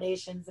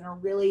accommodations and are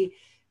really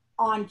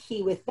on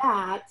key with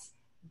that,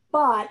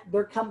 but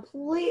they're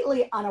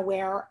completely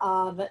unaware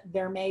of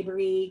there may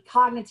be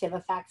cognitive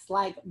effects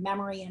like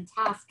memory and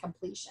task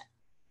completion.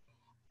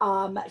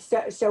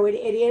 So it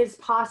is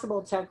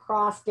possible to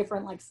cross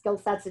different like skill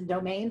sets and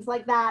domains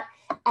like that,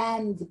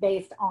 and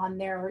based on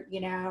their, you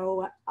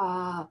know,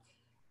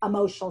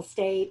 emotional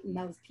state and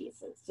those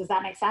pieces. Does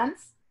that make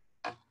sense?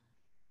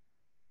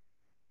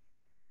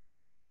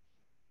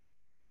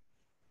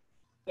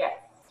 Yes,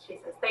 she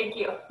says, thank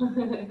you.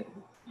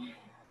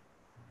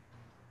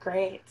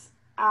 Great.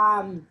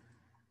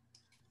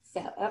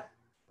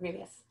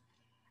 Previous.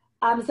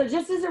 So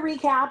just as a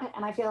recap,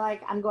 and I feel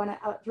like I'm going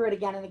to through it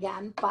again and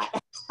again, but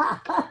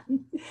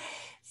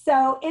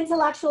so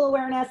intellectual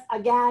awareness,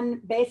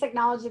 again, basic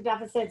knowledge of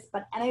deficits,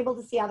 but unable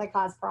to see how they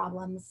cause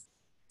problems.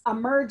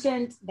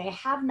 Emergent, they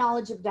have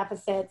knowledge of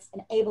deficits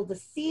and able to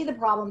see the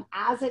problem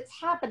as it's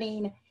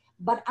happening,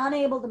 but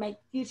unable to make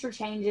future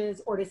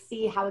changes or to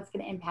see how it's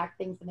going to impact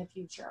things in the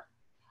future.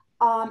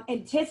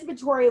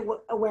 Anticipatory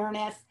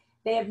awareness,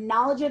 they have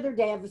knowledge of their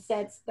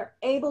deficits, they're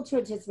able to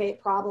anticipate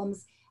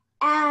problems,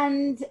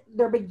 and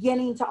they're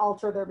beginning to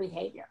alter their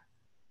behavior.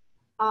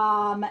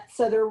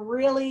 So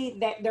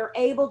they're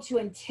able to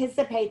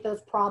anticipate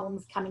those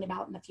problems coming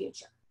about in the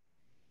future.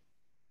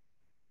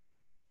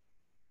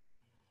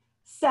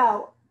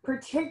 So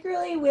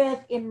particularly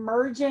with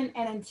emergent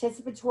and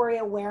anticipatory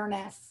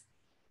awareness,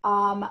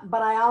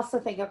 but I also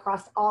think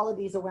across all of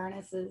these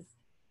awarenesses,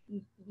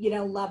 you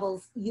know,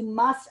 levels, you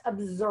must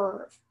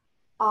observe.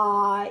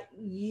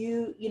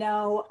 You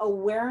know,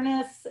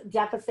 awareness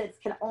deficits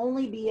can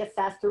only be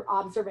assessed through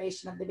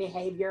observation of the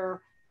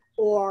behavior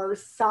or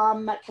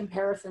some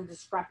comparison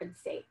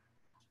discrepancy.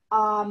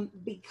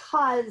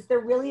 Because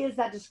there really is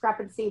that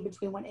discrepancy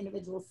between what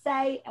individuals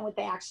say and what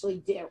they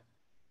actually do.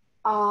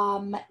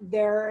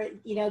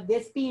 You know,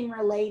 this being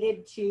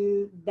related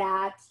to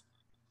that,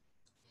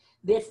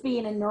 this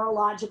being a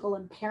neurological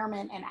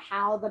impairment and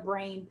how the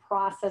brain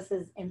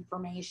processes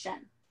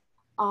information.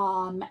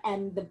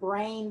 And the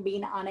brain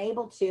being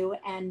unable to,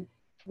 and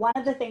one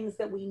of the things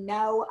that we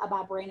know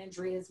about brain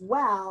injury as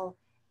well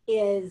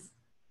is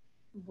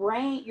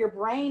your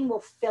brain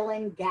will fill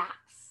in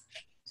gaps,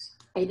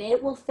 and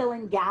it will fill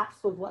in gaps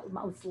with what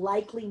most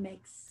likely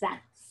makes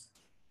sense.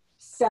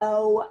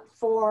 So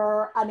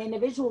for an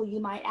individual, you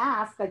might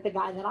ask, like the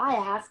guy that I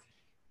asked,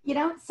 you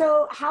know,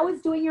 so how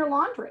is doing your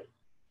laundry?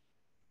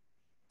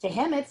 To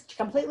him, it's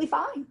completely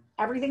fine.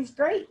 Everything's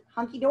great,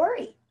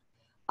 hunky-dory.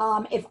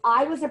 If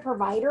I was a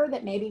provider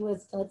that maybe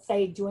was, let's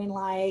say, doing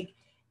like,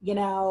 you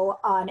know,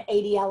 an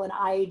ADL and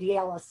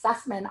IADL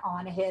assessment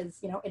on his,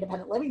 you know,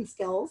 independent living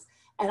skills,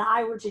 and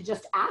I were to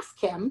just ask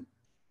him,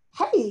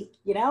 hey,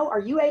 you know,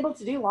 are you able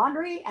to do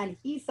laundry? And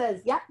he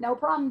says, yep, no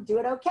problem, do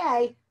it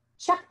okay.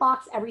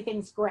 Checkbox,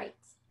 everything's great.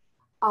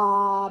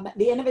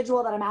 The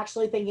individual that I'm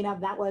actually thinking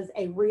of, that was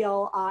a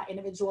real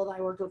individual that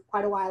I worked with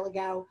quite a while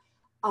ago.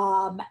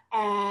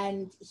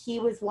 And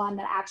he was one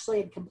that actually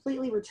had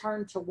completely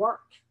returned to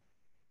work.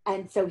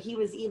 And so he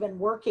was even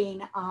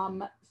working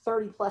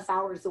 30 plus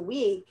hours a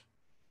week,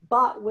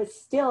 but was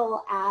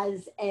still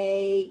as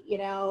a, you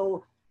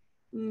know,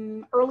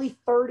 early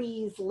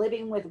 30s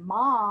living with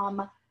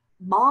mom.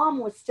 Mom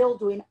was still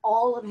doing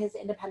all of his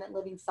independent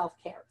living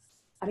self-cares.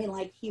 I mean,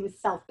 like he was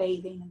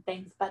self-bathing and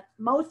things, but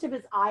most of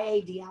his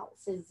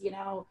IADLs, his, you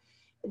know,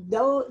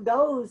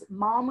 those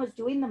mom was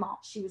doing them all.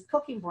 She was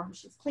cooking for him.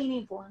 She was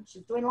cleaning for him. She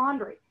was doing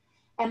laundry.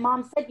 And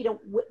mom said, you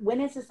know,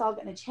 when is this all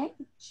going to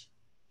change?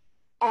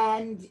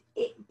 And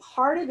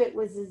part of it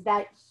was is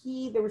that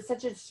there was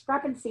such a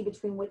discrepancy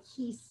between what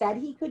he said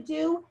he could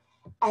do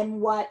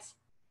and what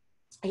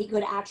he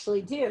could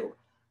actually do.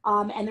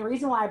 And the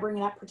reason why I bring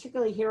it up,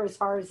 particularly here as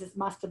far as this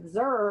must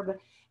observe,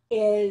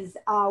 is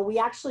we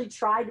actually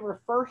tried to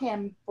refer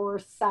him for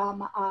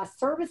some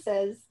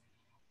services.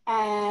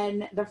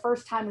 And the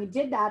first time we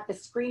did that, the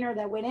screener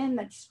that went in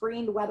that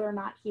screened whether or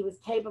not he was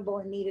capable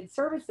and needed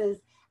services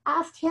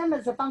asked him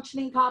as a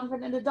functioning,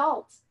 competent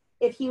adult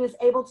if he was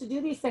able to do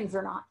these things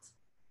or not.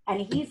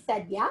 And he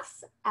said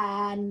yes.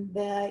 And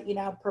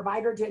the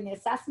provider doing the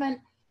assessment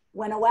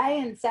went away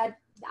and said,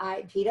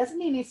 he doesn't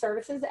need any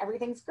services,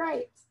 everything's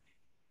great.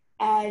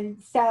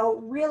 And so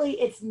really,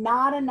 it's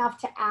not enough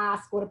to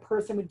ask what a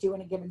person would do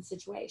in a given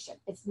situation.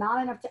 It's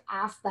not enough to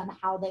ask them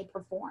how they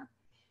perform.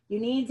 You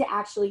need to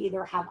actually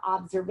either have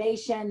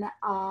observation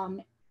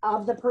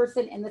of the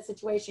person in the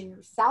situation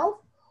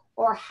yourself,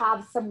 or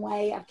have some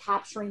way of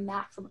capturing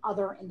that from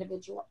other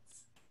individuals.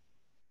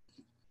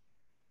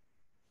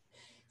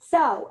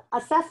 So,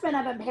 assessment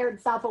of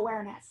impaired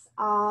self-awareness.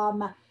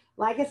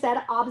 Like I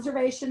said,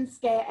 observation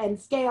and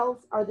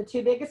scales are the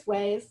two biggest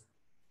ways.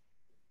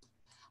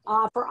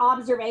 For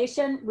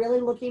observation,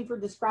 really looking for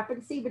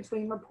discrepancy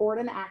between report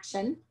and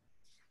action.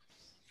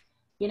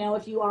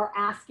 If you are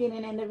asking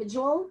an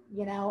individual,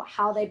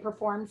 how they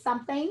perform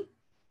something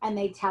and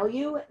they tell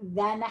you,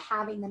 then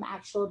having them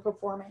actually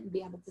perform it and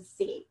be able to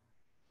see.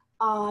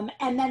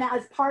 And then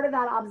as part of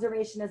that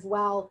observation as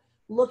well,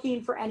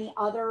 looking for any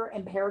other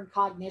impaired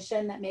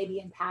cognition that may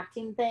be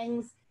impacting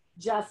things,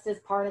 just as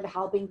part of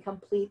helping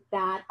complete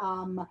that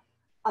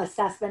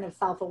assessment of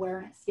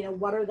self-awareness.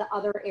 What are the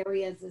other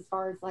areas as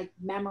far as like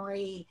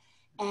memory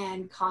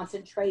and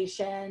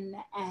concentration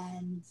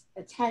and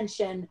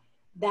attention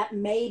that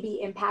may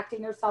be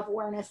impacting their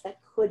self-awareness that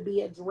could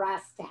be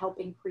addressed to help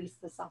increase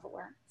the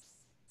self-awareness.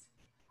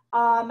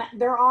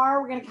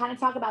 We're going to kind of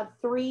talk about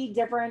 3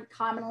 different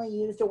commonly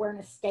used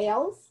awareness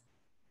scales.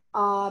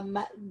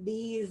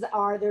 There's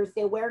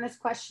the awareness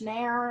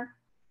questionnaire,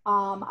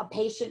 a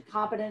patient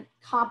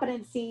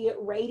competency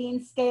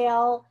rating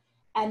scale,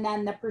 and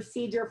then the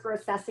procedure for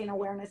assessing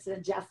awareness and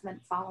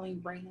adjustment following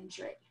brain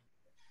injury.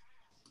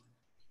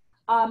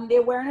 The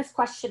awareness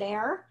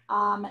questionnaire,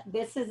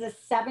 this is a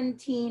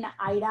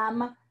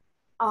 17-item,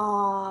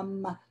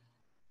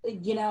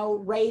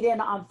 rated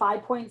on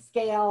 5-point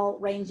scale,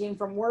 ranging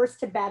from worst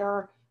to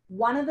better.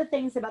 One of the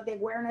things about the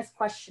awareness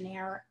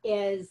questionnaire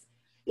is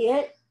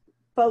it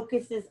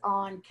focuses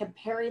on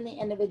comparing the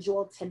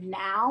individual to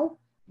now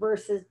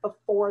versus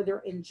before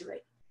their injury.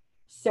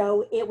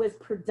 So it was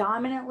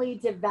predominantly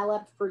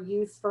developed for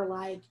use for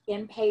like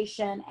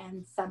inpatient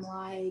and some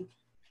like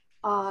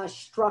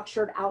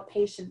structured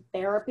outpatient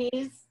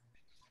therapies.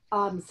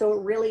 So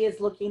it really is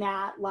looking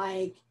at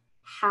like,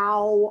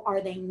 how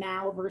are they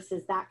now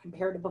versus that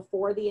compared to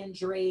before the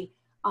injury.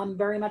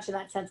 Very much in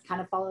that sense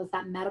kind of follows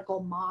that medical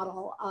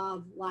model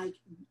of like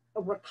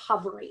a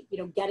recovery,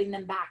 getting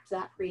them back to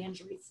that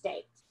pre-injury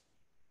state.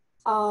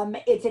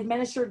 It's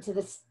administered to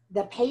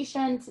the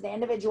patient, the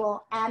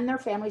individual, and their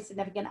family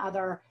significant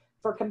other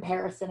for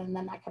comparison, and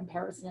then that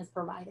comparison is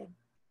provided.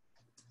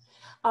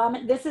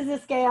 This is a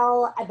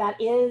scale that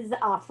is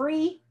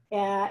free.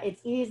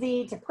 It's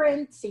easy to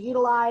print, to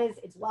utilize.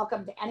 It's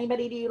welcome to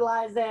anybody to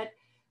utilize it.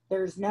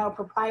 There's no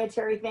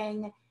proprietary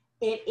thing.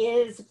 It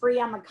is free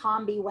on the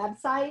COMBI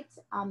website.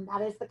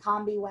 That is the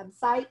COMBI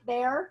website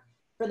there.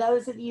 For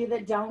those of you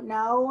that don't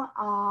know,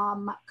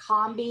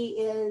 COMBI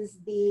is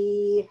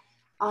the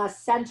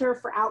Center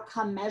for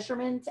Outcome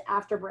Measurement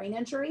after brain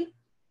injury,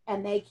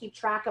 and they keep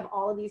track of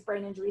all of these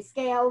brain injury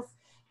scales.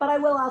 But I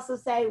will also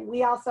say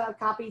we also have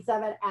copies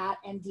of it at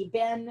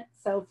NDBIN,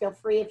 so feel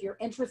free if you're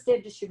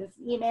interested to shoot us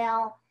an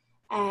email,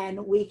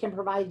 and we can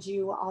provide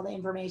you all the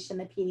information,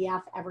 the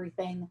PDF,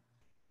 everything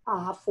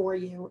for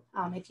you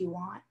if you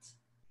want.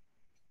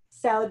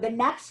 So the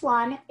next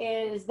one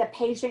is the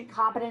patient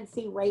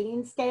competency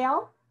rating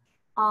scale.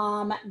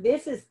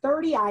 This is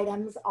 30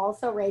 items,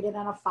 also rated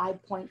on a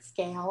 5-point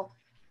scale.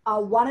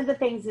 One of the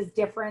things is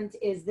different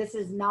is this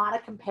is not a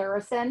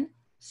comparison.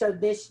 So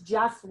this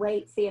just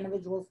rates the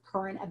individual's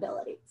current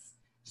abilities.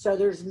 So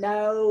there's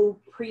no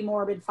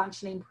pre-morbid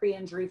functioning,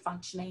 pre-injury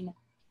functioning.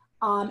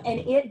 And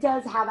it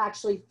does have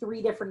actually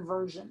 3 different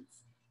versions.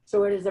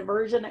 So it is a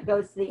version that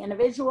goes to the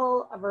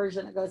individual, a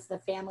version that goes to the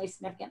family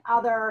significant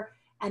other,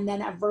 and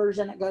then a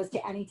version that goes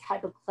to any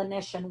type of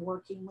clinician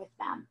working with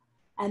them.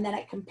 And then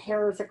it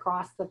compares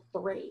across the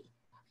 3.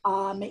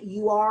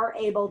 You are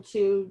able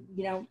to,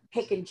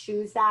 pick and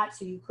choose that.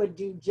 So you could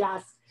do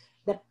just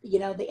the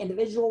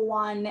individual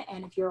one.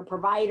 And if you're a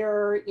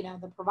provider,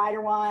 the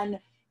provider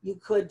one, you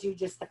could do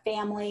just the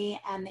family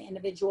and the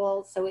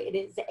individual. So it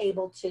is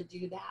able to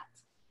do that.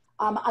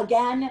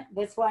 Again,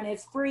 this one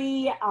is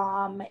free.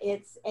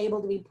 It's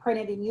able to be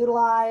printed and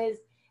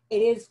utilized.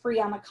 It is free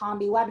on the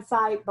COMBI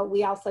website, but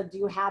we also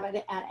do have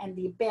it at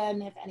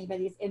NDBIN. If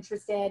anybody's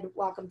interested,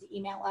 welcome to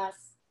email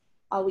us.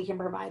 We can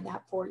provide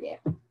that for you.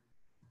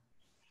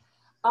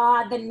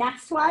 The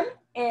next one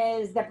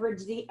is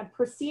the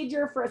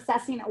procedure for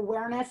assessing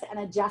awareness and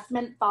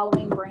adjustment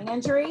following brain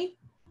injury.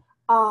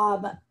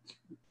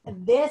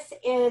 This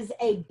is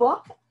a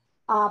book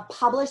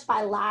published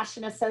by Lash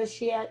and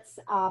Associates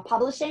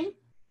Publishing.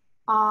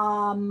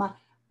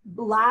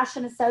 Lash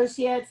and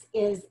Associates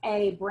is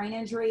a brain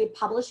injury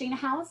publishing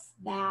house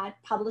that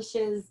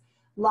publishes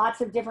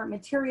lots of different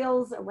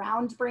materials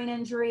around brain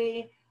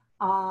injury.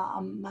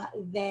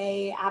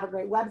 They have a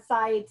great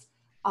website.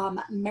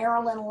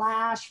 Marilyn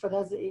Lash, for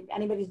those, if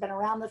anybody's been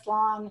around this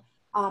long,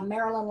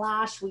 Marilyn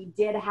Lash, we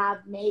did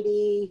have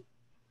maybe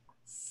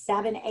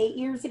 7-8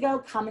 years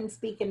ago come and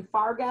speak in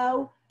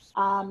Fargo.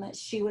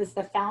 She was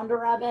the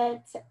founder of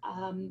it,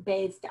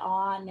 based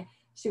on,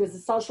 she was a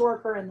social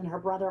worker and then her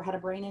brother had a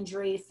brain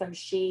injury, so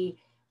she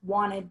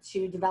wanted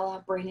to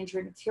develop brain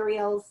injury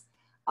materials.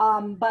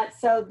 But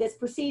so this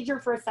procedure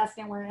for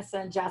assessing awareness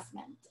and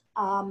adjustment,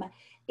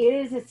 it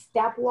is a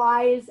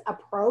stepwise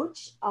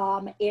approach.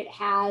 It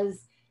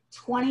has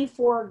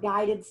 24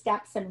 guided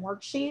steps and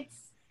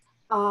worksheets.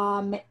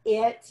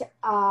 It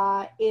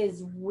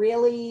is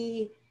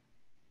really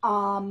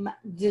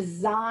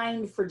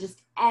designed for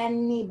just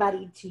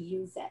anybody to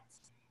use it.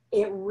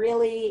 It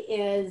really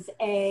is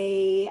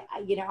a,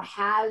 you know,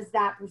 has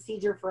that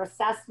procedure for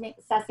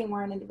assessing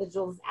where an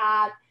individual's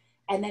at,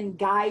 and then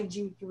guide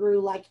you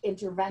through like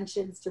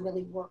interventions to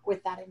really work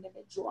with that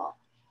individual.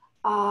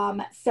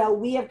 So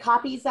we have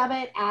copies of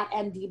it at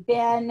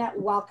NDBIN.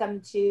 Welcome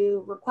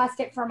to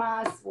request it from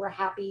us. We're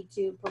happy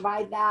to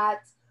provide that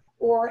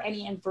or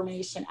any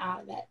information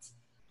out of it.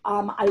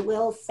 I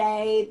will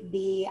say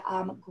the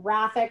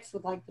graphics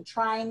with like the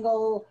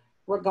triangle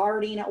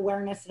regarding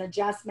awareness and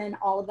adjustment,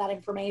 all of that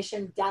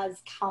information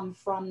does come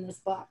from this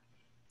book.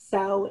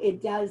 So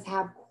it does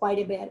have quite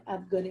a bit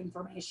of good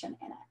information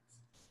in it.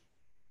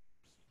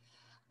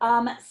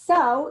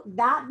 So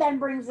that then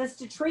brings us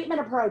to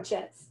treatment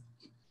approaches.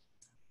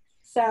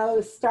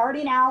 So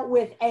starting out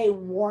with a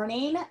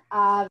warning,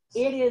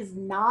 it is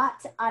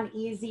not an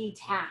easy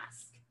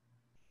task.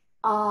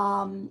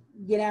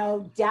 You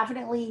know,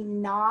 definitely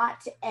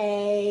not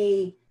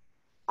a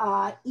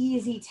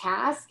easy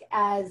task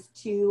as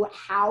to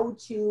how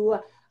to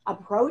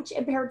approach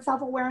impaired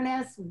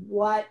self-awareness,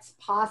 what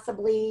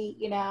possibly,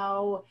 you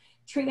know,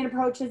 treatment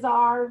approaches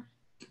are.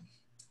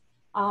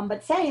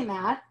 But saying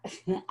that,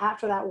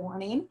 after that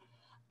warning,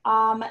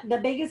 the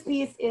biggest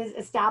piece is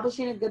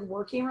establishing a good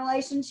working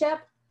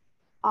relationship,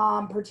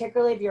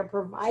 particularly if you're a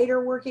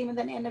provider working with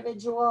an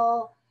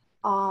individual.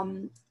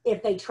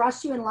 If they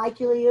trust you and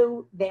like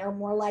you, they're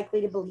more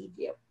likely to believe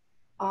you.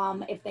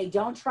 If they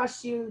don't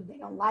trust you, they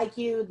don't like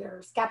you,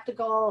 they're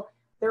skeptical,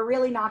 they're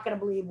really not going to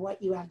believe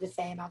what you have to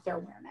say about their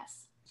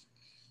awareness.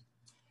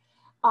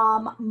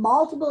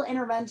 Multiple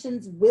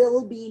interventions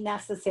will be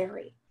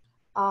necessary.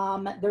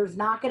 There's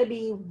not going to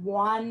be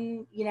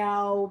one, you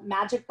know,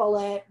 magic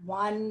bullet,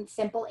 one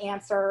simple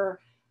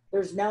answer.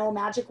 There's no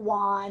magic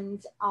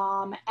wand,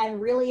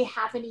 and really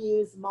having to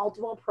use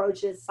multiple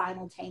approaches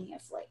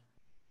simultaneously.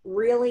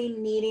 Really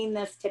needing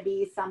this to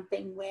be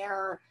something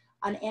where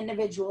an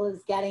individual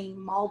is getting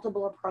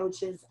multiple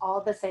approaches all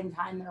at the same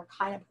time that are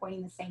kind of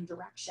pointing the same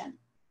direction.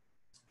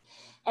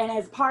 And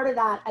as part of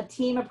that, a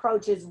team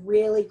approach is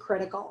really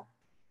critical.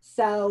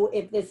 So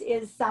if this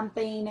is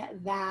something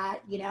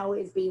that, you know,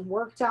 is being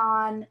worked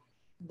on,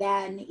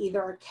 then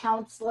either a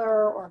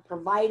counselor or a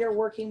provider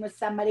working with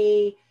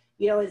somebody,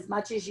 you know, as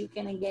much as you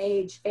can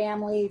engage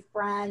family,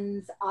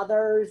 friends,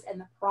 others in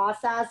the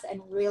process and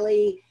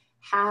really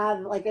have,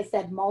 like I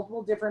said,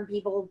 multiple different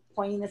people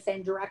pointing the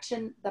same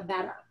direction, the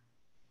better.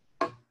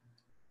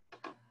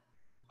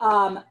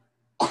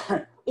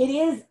 It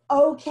is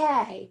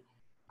okay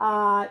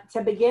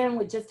to begin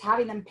with just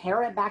having them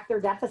parrot back their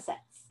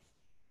deficits.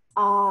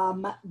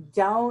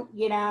 Don't,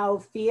 you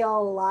know,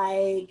 feel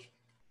like,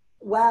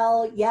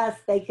 well,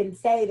 yes, they can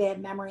say they have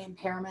memory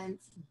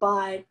impairments,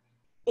 but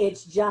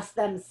it's just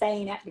them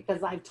saying it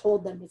because I've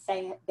told them to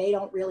say it. They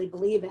don't really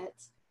believe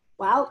it.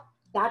 Well,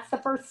 that's the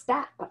first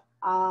step.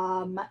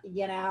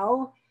 You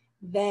know,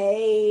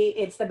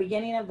 it's the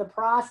beginning of the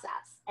process.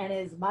 And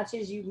as much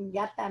as you can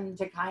get them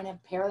to kind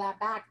of pare that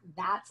back,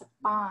 that's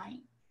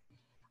fine.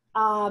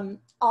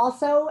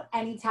 Also,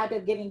 any type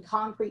of giving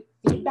concrete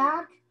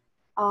feedback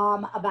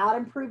about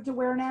improved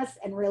awareness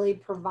and really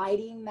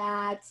providing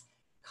that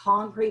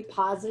concrete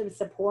positive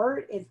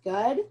support is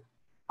good.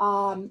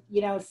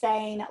 You know,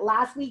 saying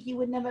last week you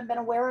wouldn't have been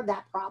aware of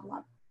that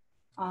problem.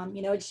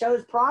 You know, it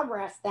shows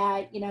progress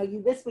that, you know,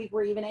 you this week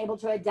were even able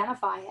to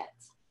identify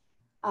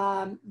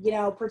it. You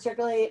know,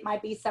 particularly it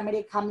might be somebody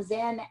that comes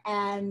in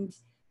and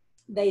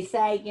they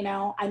say, you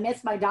know, I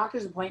missed my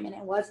doctor's appointment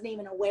and wasn't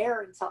even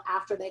aware until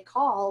after they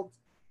called.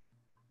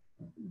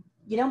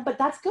 You know, but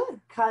that's good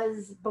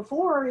because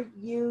before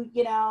you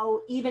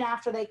know, even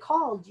after they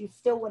called, you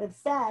still would have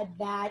said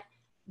that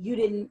you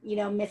didn't, you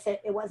know, miss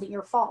it. It wasn't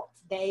your fault.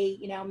 They,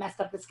 you know, messed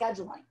up the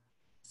scheduling.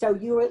 So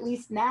you at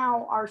least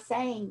now are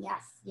saying,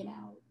 yes, you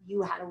know,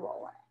 you had a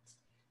role in it.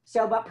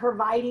 So, but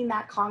providing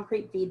that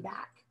concrete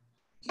feedback.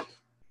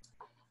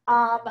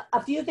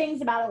 A few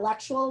things about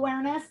intellectual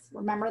awareness.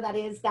 Remember, that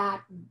is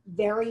that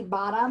very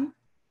bottom.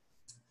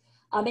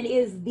 It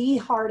is the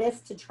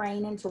hardest to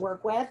train and to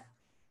work with.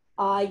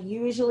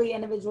 Usually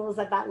individuals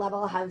at that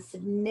level have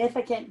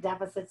significant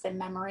deficits in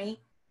memory,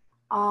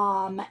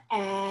 and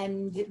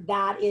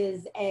that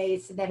is a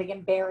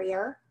significant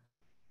barrier.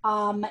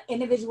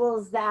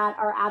 Individuals that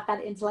are at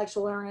that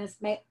intellectual awareness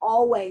may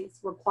always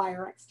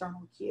require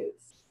external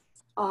cues.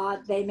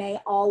 They may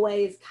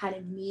always kind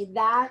of need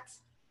that,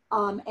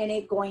 and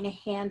it going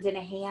hand in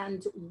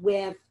hand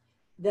with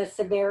the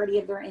severity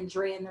of their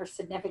injury and their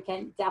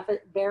significant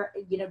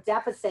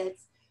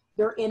deficits,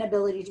 their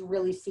inability to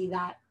really see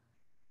that,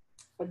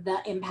 the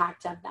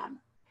impact of them.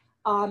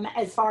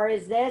 As far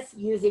as this,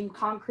 using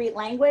concrete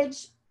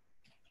language,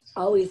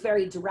 always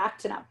very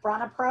direct and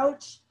upfront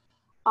approach.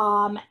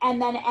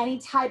 And then any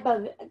type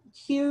of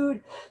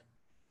cued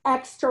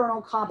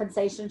external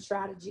compensation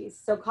strategies.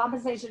 So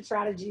compensation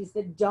strategies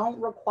that don't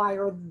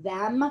require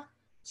them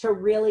to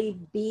really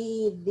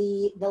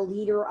be the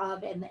leader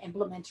of and the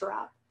implementer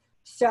of.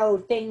 So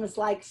things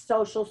like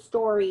social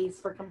stories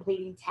for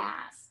completing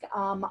tasks,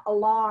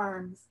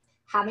 alarms,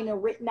 having a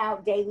written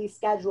out daily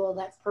schedule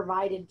that's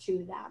provided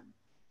to them,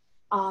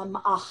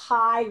 a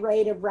high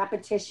rate of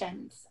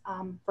repetitions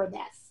for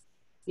this.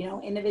 You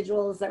know,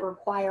 individuals that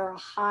require a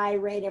high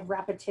rate of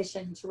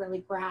repetition to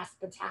really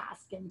grasp a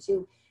task and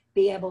to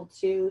be able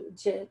to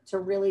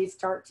really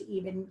start to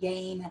even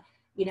gain,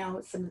 you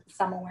know, some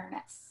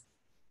awareness.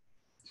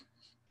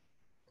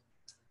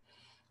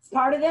 As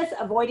part of this,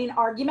 avoiding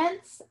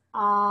arguments.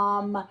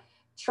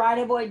 Try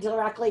to avoid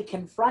directly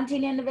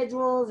confronting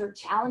individuals or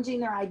challenging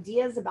their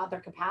ideas about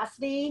their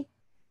capacity.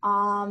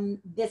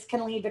 This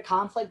can lead to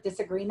conflict,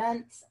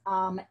 disagreements.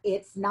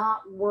 It's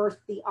not worth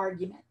the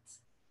argument.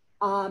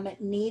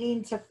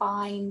 Needing to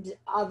find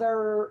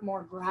other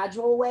more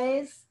gradual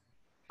ways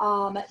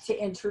to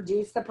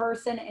introduce the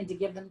person and to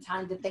give them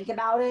time to think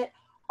about it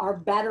are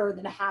better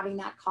than having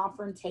that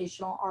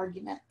confrontational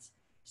argument.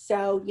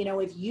 So, you know,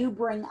 if you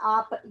bring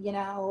up, you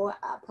know,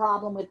 a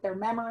problem with their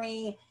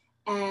memory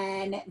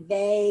and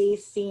they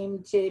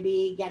seem to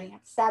be getting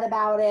upset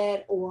about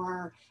it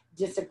or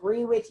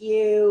disagree with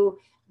you,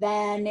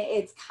 then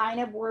it's kind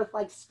of worth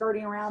like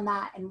skirting around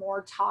that and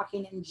more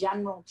talking in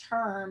general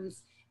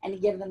terms and to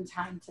give them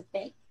time to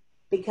think.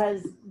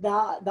 Because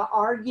the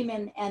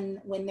argument, and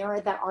when they're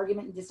at that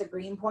argument and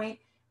disagreeing point,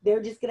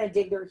 they're just gonna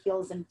dig their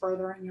heels in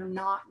further and you're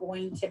not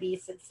going to be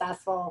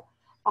successful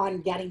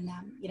on getting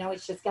them. You know,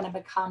 it's just gonna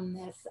become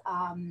this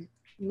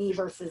me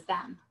versus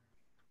them.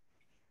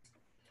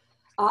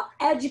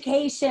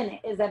 Education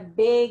is a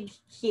big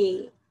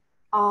key.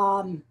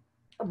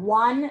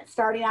 One,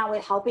 starting out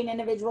with helping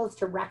individuals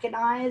to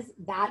recognize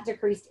that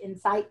decreased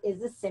insight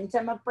is a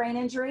symptom of brain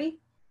injury.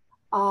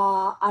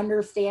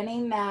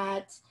 Understanding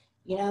that,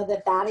 you know,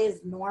 that is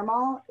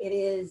normal. It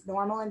is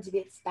normal and to be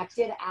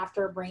expected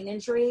after a brain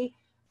injury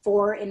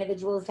for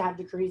individuals to have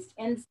decreased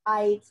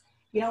insight.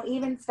 You know,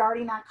 even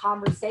starting that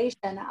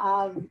conversation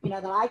of, you know,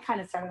 that I kind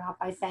of started off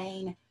by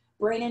saying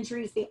brain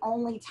injury is the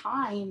only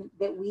time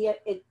that we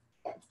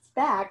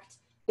expect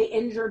the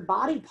injured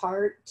body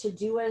part to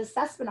do an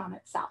assessment on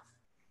itself.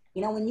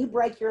 You know, when you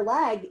break your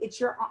leg, it's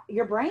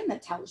your brain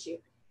that tells you.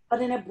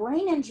 But in a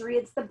brain injury,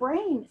 it's the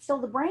brain, still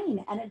the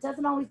brain, and it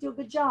doesn't always do a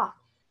good job.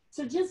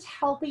 So just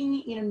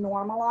helping, you know,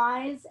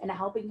 normalize and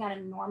helping kind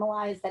of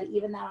normalize that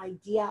even that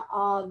idea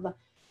of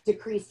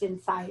decreased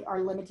insight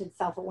or limited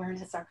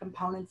self-awareness are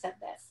components of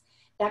this.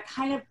 That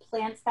kind of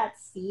plants that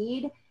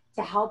seed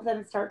to help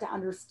them start to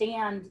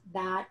understand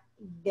that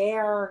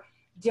their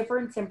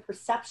difference in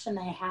perception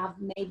they have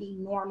may be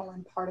normal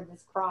and part of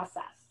this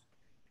process.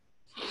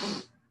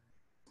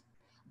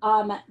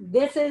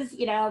 This is,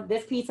 you know,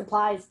 this piece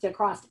applies to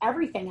across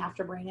everything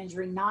after brain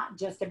injury, not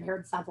just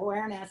impaired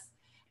self-awareness,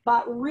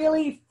 but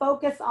really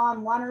focus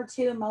on one or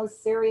two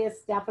most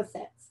serious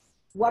deficits.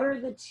 What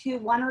are the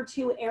one or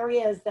two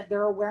areas that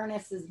their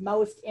awareness is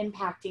most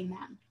impacting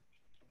them?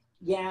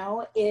 You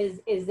know, is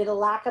it a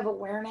lack of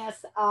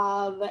awareness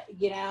of,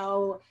 you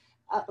know,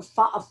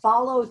 a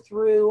follow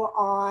through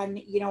on,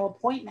 you know,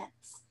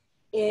 appointments?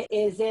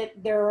 Is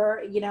it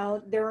their, you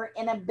know, their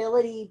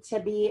inability to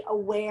be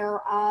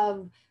aware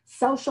of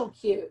social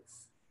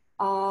cues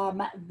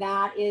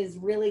that is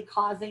really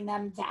causing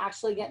them to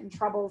actually get in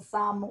trouble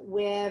some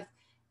with,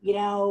 you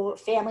know,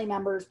 family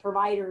members,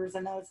 providers,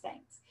 and those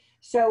things.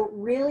 So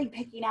really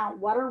picking out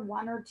what are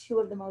one or two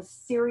of the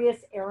most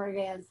serious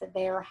areas that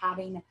they are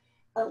having,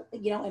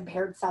 you know,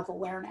 impaired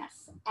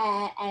self-awareness,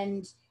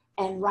 and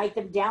write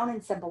them down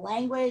in simple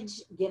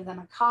language, give them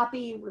a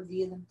copy,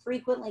 review them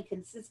frequently,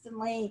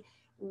 consistently,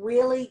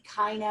 really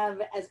kind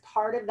of as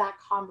part of that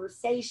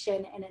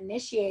conversation and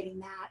initiating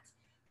that,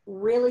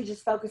 really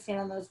just focusing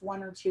on those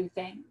one or two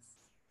things.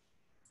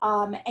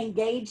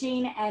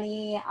 Engaging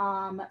any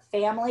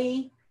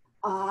family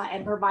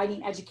and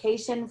providing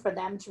education for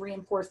them to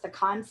reinforce the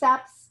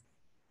concepts.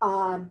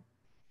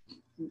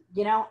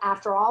 You know,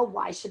 after all,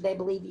 why should they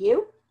believe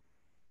you?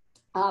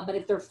 But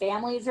if their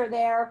families are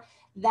there,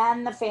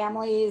 then the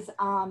families,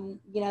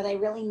 you know, they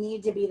really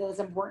need to be those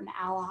important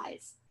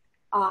allies.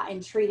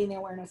 in treating the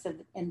awareness of,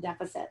 and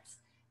deficits.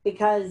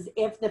 Because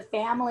if the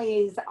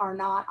families are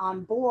not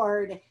on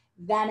board,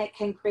 then it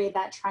can create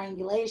that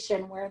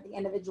triangulation where the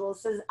individual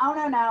says, oh,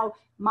 no,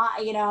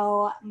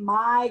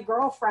 my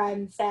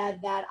girlfriend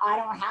said that I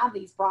don't have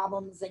these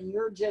problems and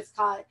you're just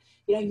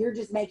you're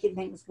just making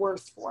things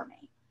worse for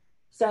me.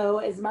 So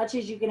as much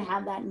as you can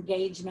have that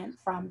engagement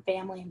from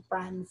family and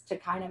friends to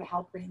kind of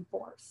help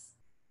reinforce.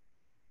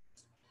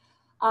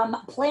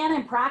 Plan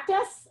and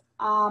practice,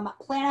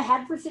 plan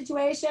ahead for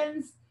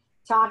situations,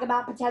 talk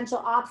about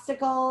potential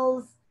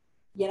obstacles,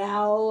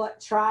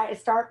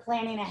 start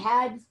planning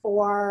ahead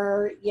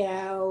for,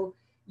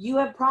 you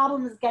have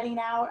problems getting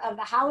out of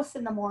the house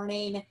in the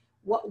morning.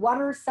 What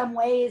are some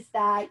ways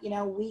that,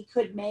 we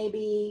could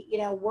maybe,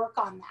 work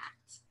on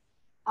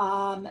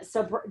that?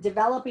 So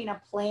developing a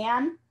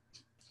plan,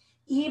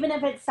 even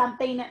if it's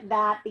something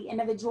that the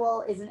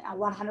individual isn't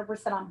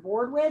 100% on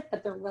board with,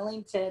 but they're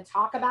willing to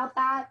talk about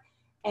that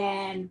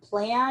and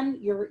plan,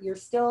 you're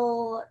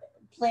still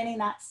planting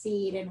that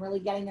seed and really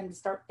getting them to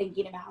start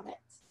thinking about it.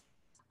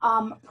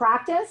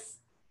 Practice,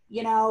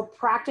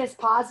 practice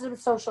positive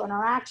social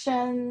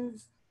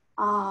interactions,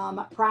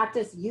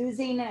 practice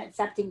using and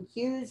accepting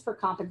cues for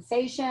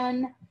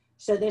compensation.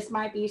 So this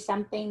might be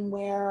something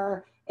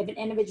where if an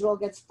individual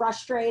gets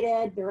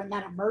frustrated, they're in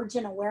that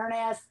emergent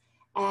awareness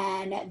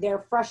and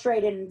they're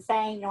frustrated and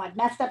saying, I've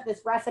messed up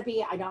this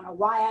recipe. I don't know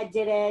why I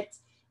did it.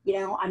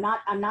 I'm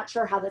not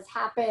sure how this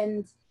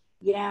happened.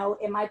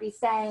 It might be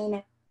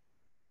saying,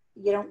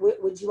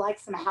 would you like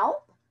some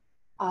help?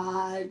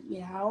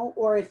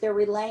 Or if they're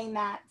relaying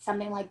that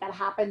something like that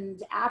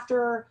happened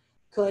after,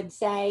 could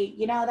say,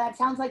 that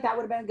sounds like that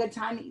would have been a good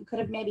time that you could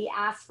have maybe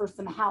asked for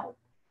some help,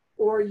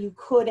 or you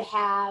could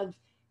have,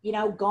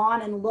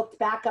 gone and looked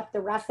back up the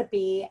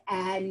recipe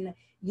and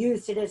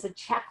used it as a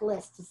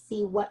checklist to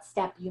see what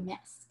step you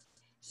missed.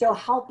 So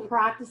help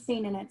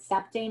practicing and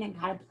accepting and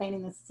kind of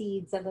planting the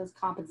seeds of those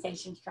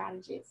compensation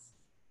strategies.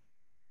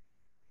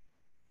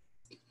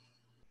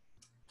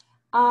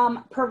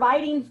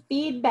 Providing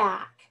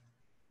feedback.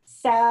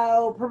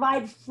 So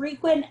provide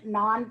frequent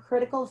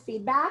non-critical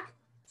feedback.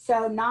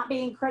 So not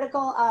being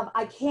critical of,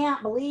 I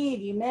can't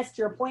believe you missed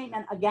your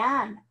appointment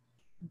again,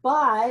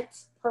 but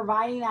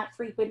providing that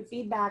frequent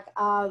feedback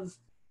of,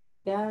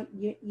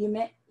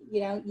 you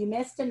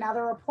missed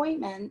another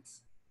appointment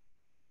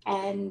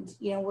and,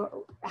 we're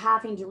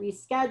having to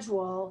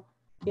reschedule.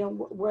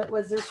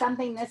 Was there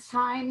something this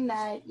time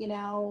that,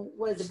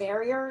 was a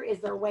barrier?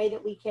 Is there a way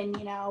that we can,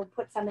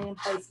 put something in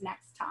place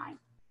next time?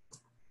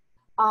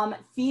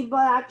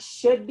 Feedback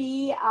should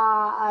be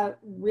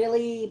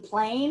really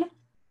plain.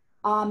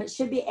 It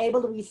should be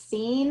able to be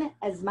seen.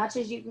 As much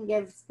as you can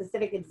give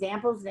specific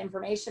examples and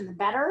information, the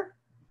better.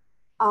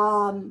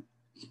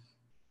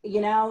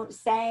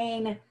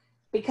 Saying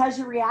because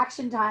your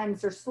reaction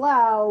times are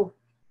slow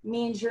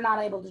means you're not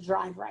able to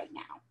drive right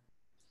now.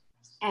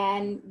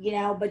 And,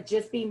 but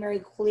just being very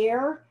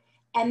clear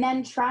and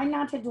then try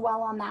not to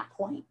dwell on that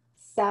point.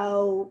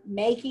 So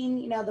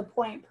making, the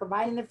point,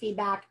 providing the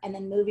feedback, and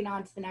then moving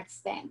on to the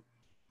next thing.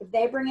 If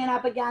they bring it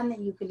up again,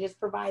 then you can just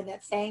provide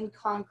that same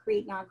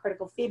concrete,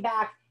 non-critical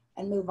feedback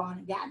and move on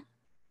again,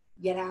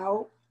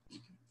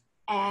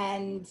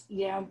 and,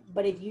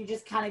 but if you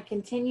just kind of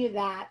continue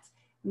that,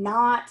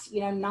 not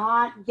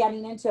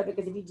getting into it,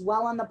 because if you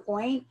dwell on the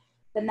point,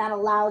 then that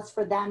allows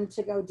for them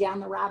to go down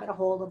the rabbit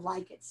hole of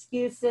like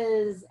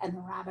excuses and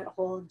the rabbit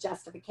hole of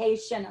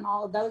justification and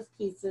all of those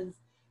pieces.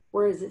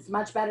 Whereas it's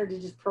much better to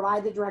just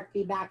provide the direct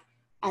feedback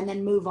and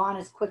then move on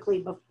as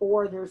quickly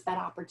before there's that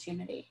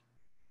opportunity.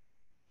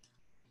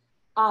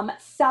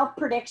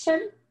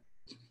 Self-prediction.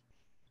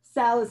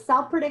 So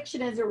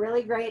self-prediction is a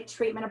really great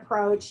treatment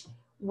approach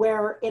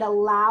where it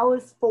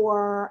allows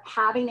for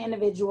having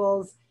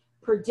individuals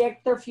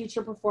predict their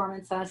future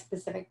performance on a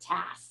specific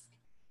task.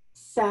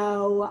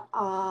 So,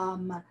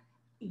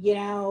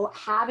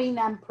 having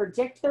them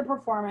predict their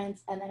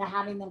performance and then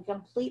having them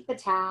complete the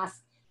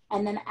task,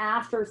 and then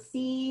after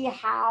see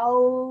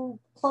how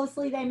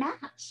closely they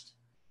matched.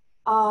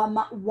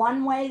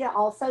 One way to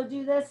also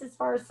do this as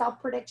far as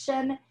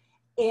self-prediction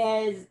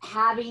is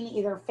having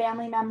either a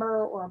family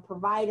member or a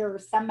provider or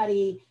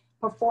somebody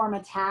perform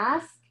a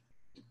task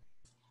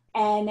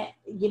and,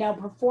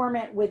 perform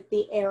it with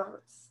the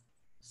errors.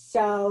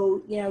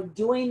 So,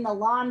 doing the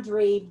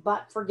laundry,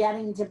 but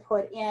forgetting to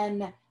put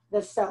in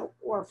the soap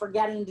or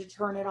forgetting to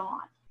turn it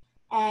on,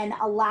 and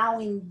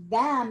allowing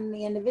them,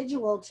 the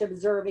individual, to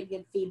observe and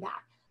give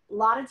feedback. A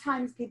lot of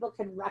times people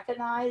can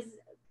recognize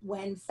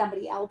when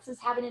somebody else is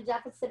having a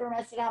deficit or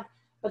messing up,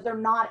 but they're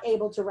not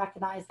able to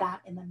recognize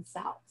that in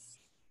themselves.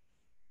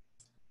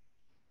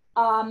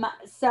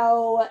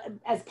 So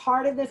as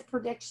part of this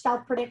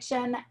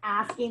self-prediction,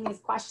 asking these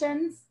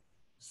questions.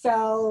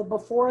 So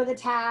before the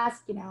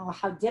task,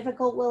 how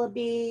difficult will it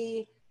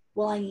be?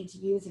 Will I need to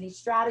use any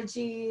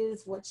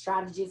strategies? What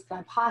strategies can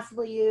I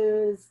possibly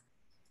use?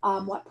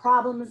 What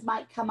problems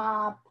might come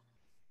up?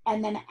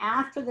 And then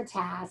after the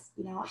task,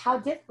 how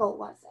difficult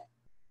was it?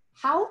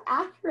 How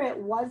accurate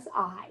was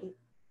I?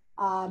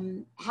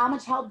 How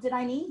much help did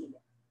I need?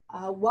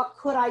 What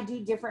could I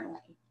do differently?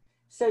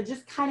 So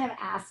just kind of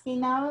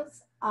asking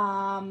those.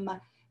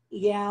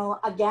 You know,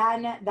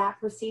 again, that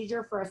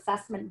procedure for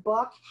assessment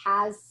book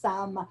has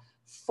some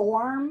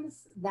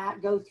forms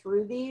that go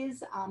through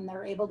these.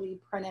 They're able to be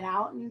printed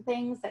out and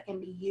things that can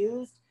be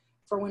used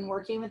for when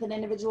working with an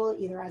individual,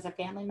 either as a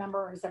family member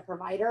or as a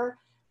provider,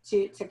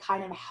 to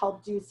kind of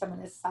help do some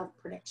of this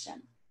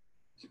self-prediction.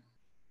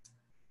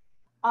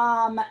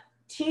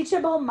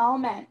 Teachable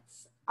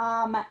moments.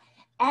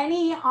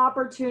 Any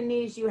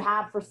opportunities you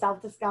have for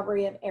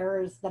self-discovery of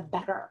errors, the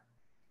better.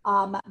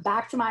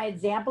 Back to my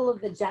example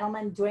of the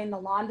gentleman doing the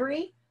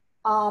laundry,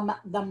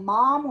 the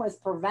mom was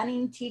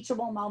preventing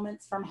teachable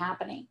moments from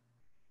happening.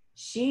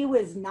 She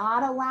was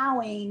not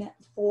allowing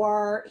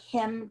for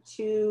him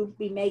to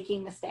be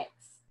making mistakes.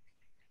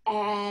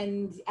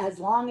 And as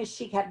long as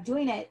she kept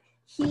doing it,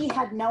 he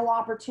had no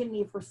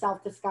opportunity for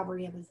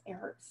self-discovery of his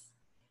errors.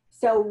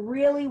 So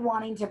really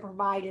wanting to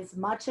provide as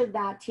much of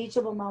that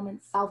teachable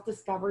moment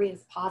self-discovery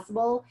as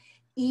possible,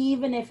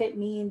 even if it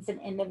means an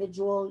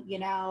individual, you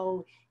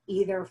know,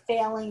 either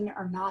failing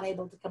or not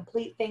able to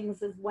complete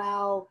things as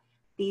well,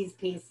 these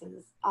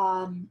pieces.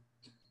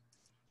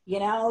 You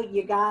know,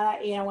 you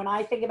got, you know, when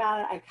I think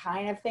about it, I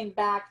kind of think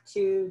back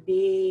to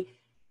the,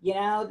 you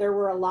know, there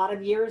were a lot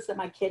of years that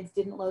my kids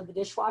didn't load the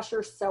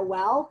dishwasher so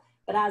well,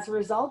 but as a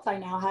result, I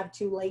now have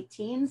 2 late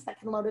teens that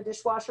can load a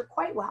dishwasher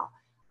quite well,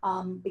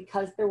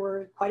 because there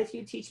were quite a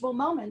few teachable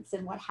moments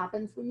in what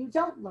happens when you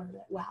don't learn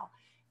it well.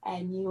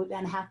 And you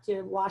then have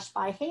to wash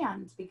by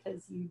hand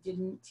because you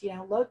didn't, you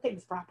know, load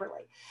things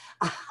properly.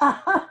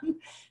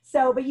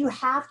 So, but you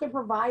have to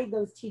provide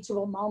those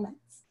teachable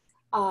moments,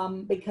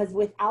 because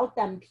without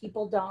them,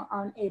 people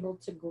aren't able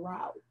to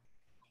grow.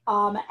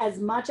 As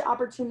much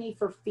opportunity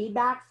for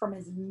feedback from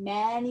as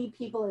many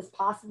people as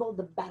possible,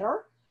 the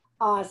better.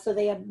 So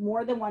they have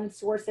more than one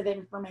source of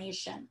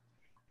information.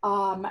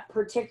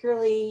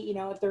 Particularly, you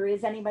know, if there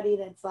is anybody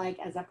that's like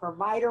as a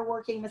provider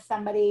working with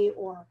somebody,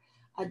 or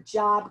a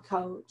job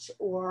coach,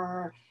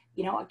 or,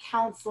 you know, a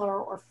counselor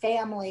or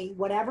family,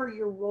 whatever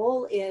your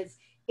role is,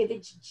 if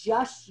it's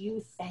just you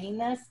saying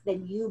this,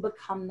 then you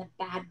become the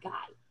bad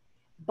guy.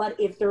 But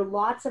if there are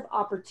lots of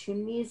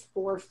opportunities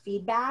for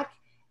feedback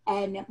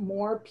and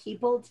more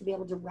people to be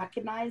able to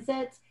recognize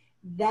it,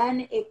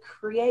 then it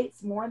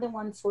creates more than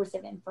one source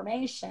of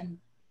information,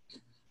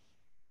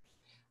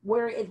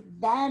 where it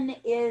then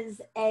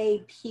is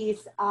a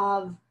piece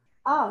of,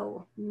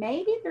 oh,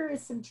 maybe there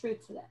is some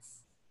truth to this.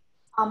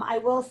 I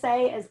will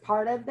say, as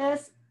part of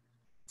this,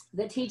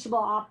 the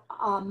teachable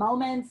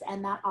moments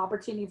and that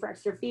opportunity for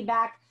extra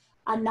feedback,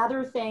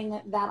 another thing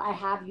that I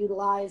have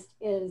utilized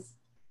is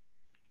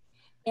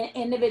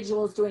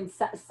individuals doing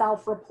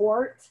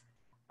self-report.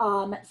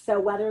 So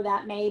whether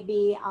that may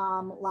be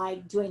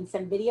like doing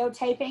some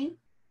videotaping,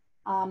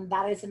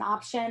 that is an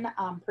option,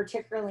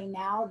 particularly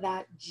now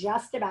that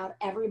just about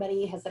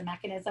everybody has a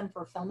mechanism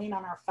for filming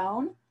on our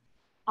phone.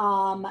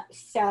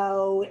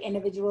 So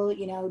individual,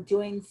 you know,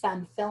 doing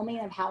some filming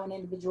of how an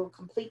individual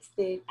completes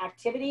the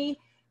activity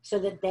so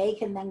that they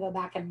can then go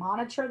back and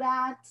monitor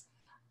that.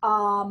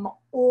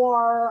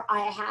 Or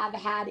I have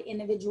had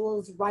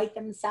individuals write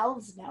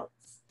themselves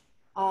notes.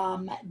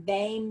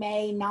 They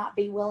may not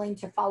be willing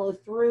to follow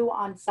through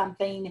on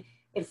something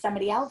if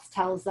somebody else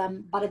tells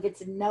them, but if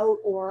it's a note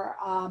or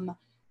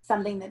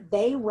something that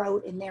they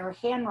wrote in their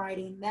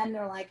handwriting, then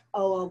they're like,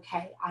 oh,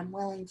 okay, I'm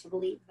willing to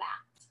believe that.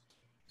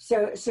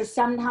 So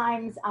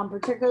sometimes,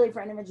 particularly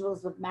for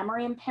individuals with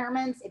memory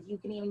impairments, if you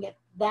can even get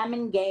them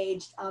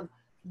engaged of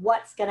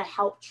what's going to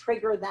help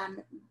trigger them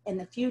in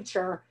the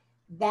future,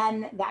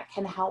 then that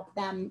can help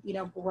them, you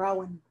know,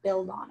 grow and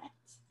build on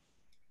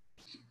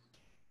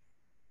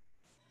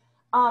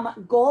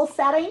it. Goal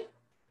setting.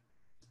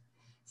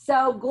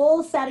 So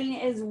goal setting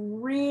is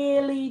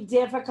really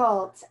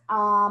difficult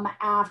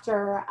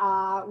after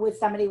with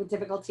somebody with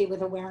difficulty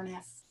with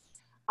awareness.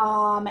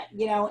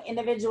 You know,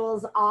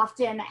 individuals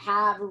often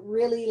have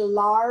really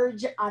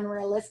large,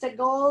 unrealistic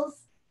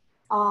goals.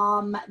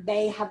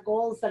 They have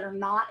goals that are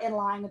not in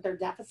line with their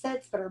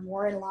deficits, but are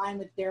more in line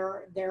with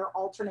their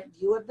alternate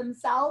view of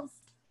themselves.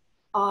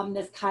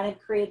 This kind of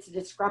creates a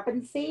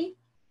discrepancy,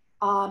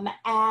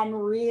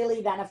 and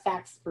really then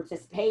affects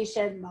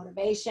participation,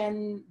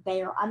 motivation.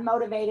 They are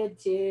unmotivated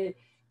to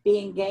be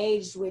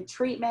engaged with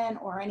treatment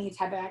or any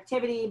type of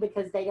activity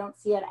because they don't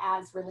see it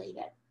as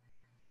related.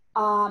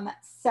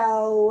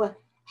 So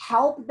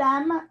help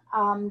them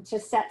to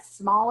set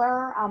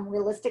smaller,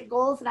 realistic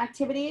goals and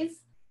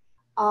activities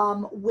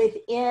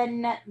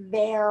within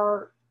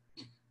their,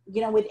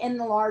 you know, within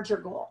the larger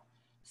goal.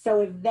 So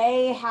if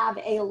they have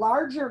a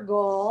larger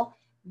goal,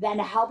 then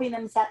helping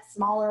them set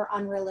smaller,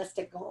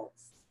 unrealistic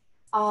goals.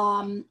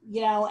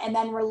 You know, and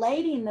then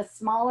relating the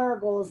smaller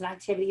goals and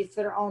activities to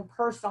their own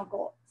personal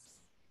goals.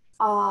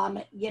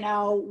 You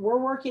know, we're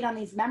working on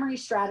these memory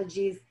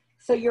strategies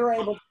so you're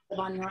able to live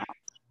on your own.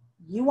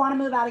 You want to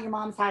move out of your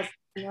mom's house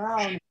on your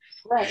own,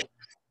 great.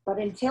 But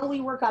until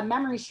we work on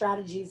memory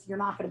strategies, you're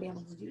not going to be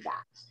able to do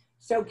that.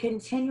 So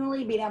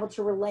continually being able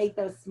to relate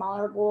those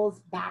smaller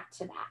goals back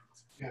to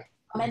that.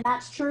 And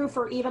that's true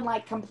for even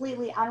like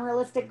completely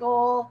unrealistic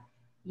goal.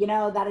 You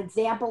know, that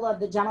example of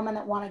the gentleman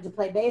that wanted to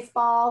play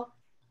baseball.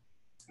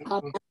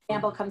 That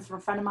example comes from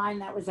a friend of mine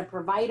that was a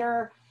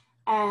provider.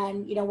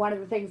 And, you know, one of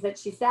the things that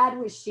she said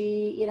was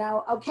she, you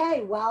know,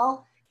 okay,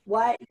 well,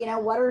 what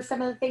are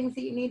some of the things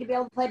that you need to be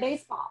able to play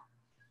baseball?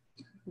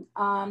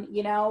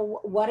 You know,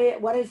 what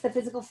is the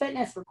physical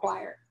fitness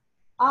required?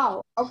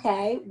 Oh,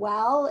 okay.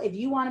 Well, if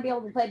you want to be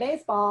able to play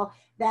baseball,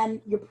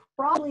 then you're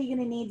probably going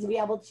to need to be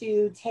able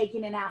to take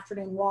in an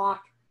afternoon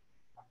walk,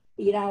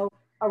 you know,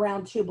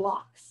 around 2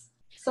 blocks.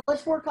 So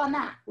let's work on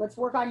that. Let's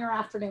work on your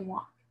afternoon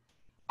walk.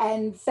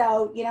 And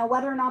so, you know,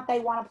 whether or not they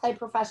want to play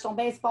professional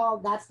baseball,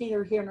 that's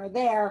neither here nor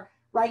there.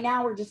 Right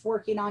now, we're just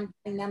working on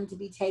getting them to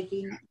be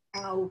taking,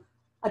 you know,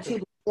 a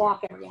 2-block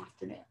walk every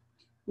afternoon.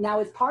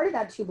 Now, as part of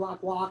that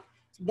 2-block walk,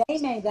 they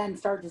may then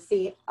start to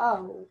see,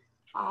 oh,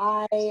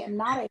 I am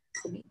not able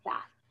to meet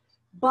that.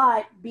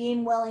 But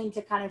being willing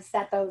to kind of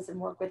set those and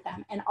work with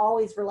them and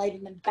always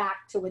relating them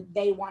back to what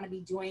they want to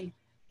be doing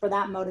for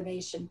that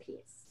motivation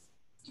piece.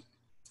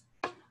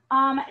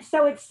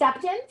 So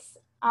acceptance,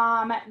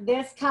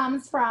 this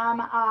comes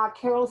from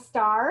Carol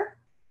Starr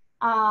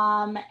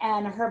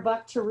and her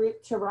book To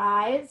Root to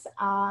Rise.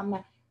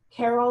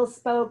 Carol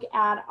spoke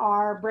at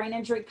our brain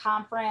injury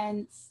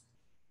conference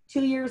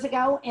 2 years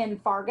ago in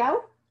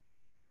Fargo.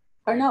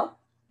 Or no,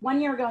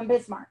 1 year ago in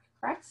Bismarck,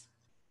 correct?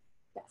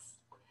 Yes.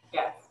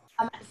 Yes.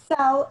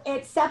 So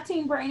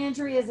accepting brain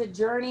injury is a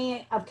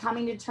journey of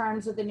coming to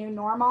terms with the new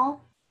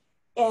normal.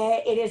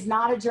 It is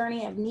not a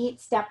journey of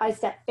neat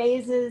step-by-step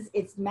phases.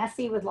 It's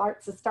messy with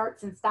lots of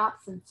starts and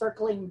stops and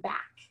circling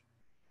back.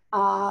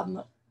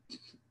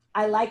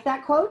 I like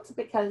that quote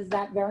because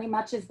that very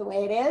much is the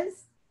way it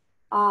is.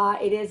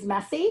 It is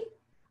messy.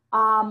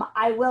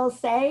 I will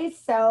say,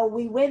 so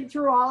we went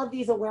through all of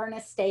these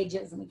awareness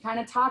stages and we kind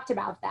of talked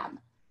about them.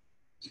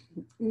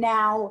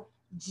 Now,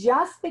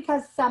 just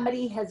because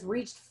somebody has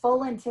reached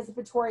full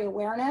anticipatory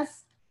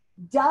awareness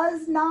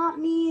does not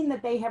mean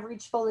that they have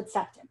reached full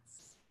acceptance.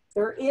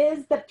 There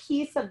is the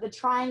piece of the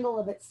triangle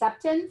of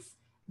acceptance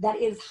that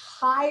is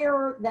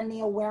higher than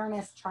the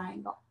awareness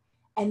triangle.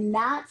 And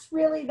that's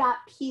really that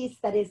piece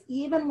that is,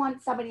 even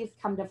once somebody's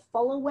come to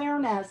full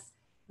awareness,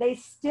 they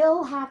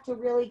still have to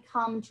really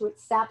come to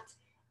accept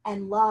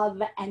and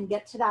love and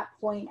get to that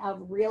point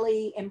of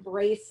really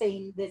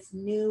embracing this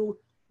new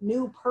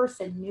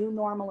person, new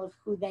normal of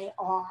who they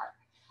are.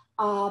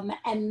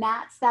 And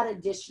that's that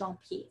additional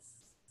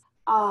piece.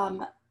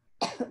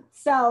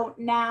 So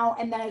now,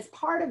 and then as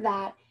part of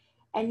that,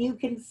 and you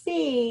can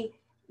see,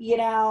 you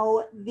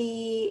know,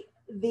 the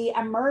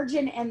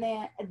emergent and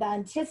the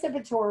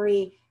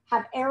anticipatory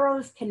have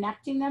arrows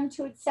connecting them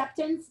to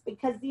acceptance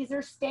because these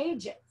are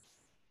stages.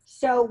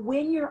 So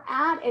when you're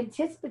at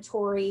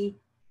anticipatory,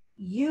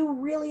 you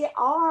really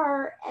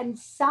are, and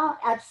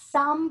at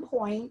some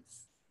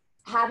points,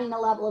 having a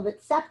level of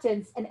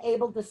acceptance and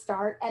able to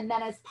start, and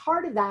then as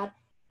part of that,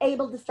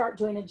 able to start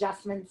doing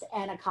adjustments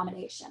and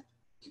accommodation.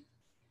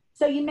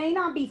 So you may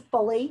not be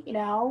fully, you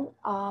know,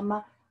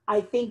 I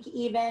think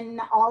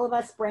even all of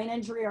us, brain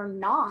injury or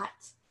not,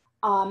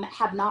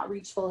 have not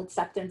reached full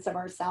acceptance of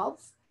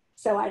ourselves.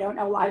 So I don't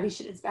know why we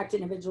should expect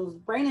individuals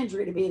with brain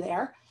injury to be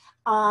there.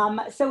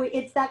 So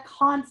it's that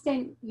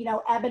constant, you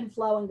know, ebb and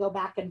flow and go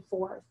back and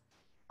forth.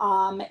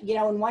 You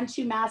know, and once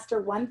you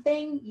master one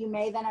thing, you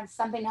may then have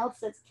something else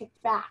that's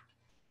kicked back.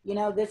 You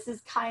know, this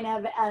is kind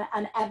of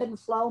an ebb and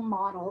flow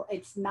model.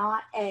 It's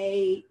not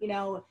a, you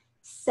know,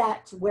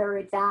 set where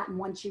it's at. And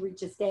once you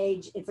reach a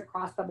stage, it's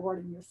across the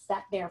board and you're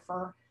set there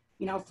for,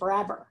 you know,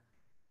 forever.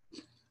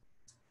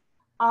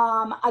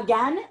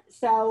 Again,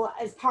 so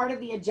as part of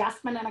the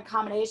adjustment and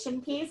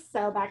accommodation piece,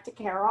 so back to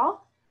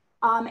Carol,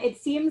 it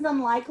seems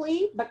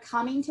unlikely, but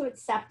coming to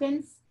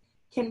acceptance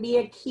can be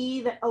a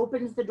key that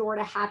opens the door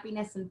to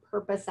happiness and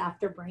purpose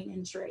after brain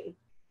injury.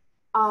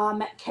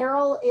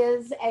 Carol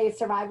is a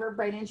survivor of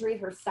brain injury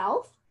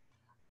herself.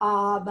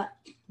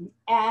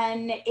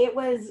 And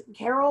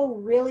Carol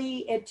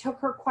really, it took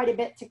her quite a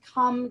bit to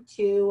come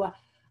to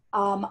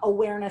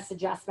awareness,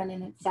 adjustment,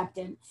 and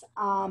acceptance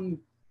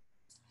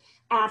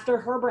after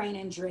her brain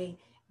injury.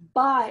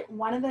 But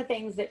one of the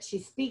things that she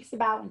speaks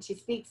about when she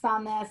speaks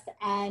on this,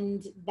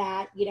 and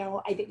that, you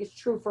know, I think is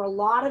true for a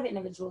lot of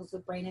individuals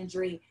with brain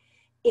injury,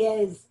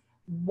 is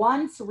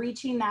once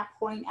reaching that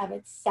point of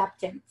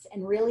acceptance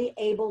and really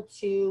able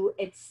to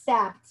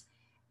accept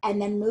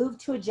and then move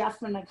to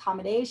adjustment and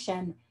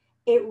accommodation,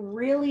 it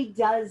really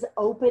does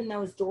open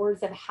those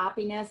doors of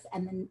happiness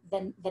and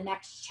then the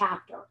next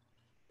chapter.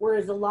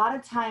 Whereas a lot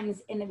of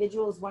times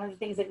individuals, one of the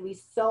things that can be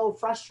so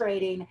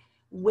frustrating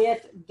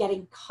with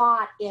getting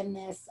caught in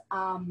this,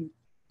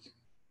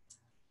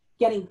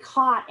 getting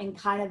caught in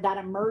kind of that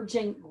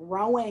emerging,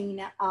 growing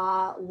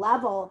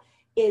level,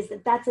 is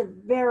that that's a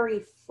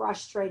very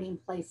frustrating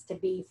place to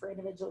be for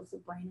individuals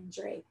with brain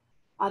injury.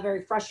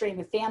 Very frustrating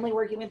with family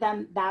working with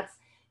them. That's,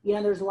 you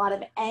know, there's a lot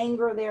of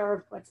anger there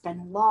of what's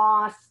been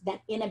lost,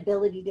 that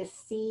inability to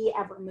see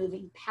ever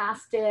moving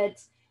past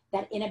it,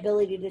 that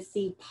inability to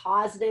see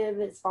positive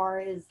as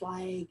far as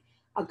like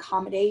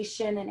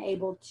accommodation and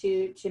able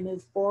to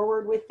move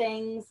forward with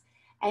things.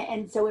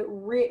 And so it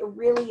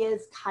really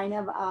is kind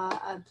of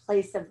a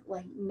place of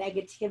like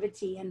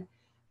negativity. And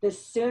the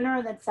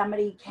sooner that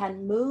somebody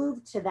can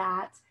move to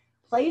that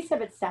place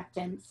of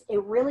acceptance,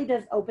 it really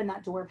does open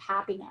that door of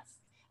happiness.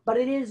 But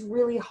it is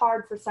really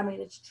hard for somebody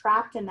that's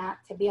trapped in that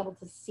to be able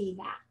to see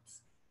that.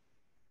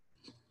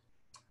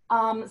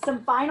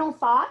 Some final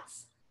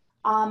thoughts.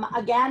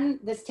 Again,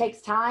 this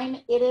takes time.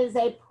 It is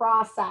a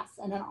process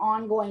and an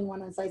ongoing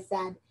one, as I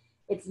said.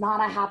 It's not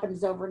a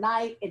happens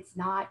overnight. It's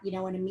not, you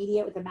know, an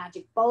immediate with a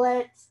magic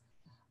bullet.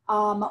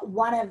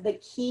 One of the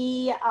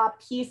key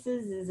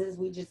pieces is, as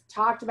we just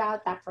talked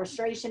about, that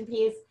frustration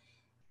piece.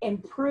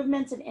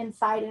 Improvements in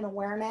insight and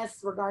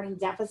awareness regarding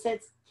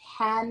deficits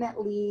can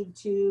lead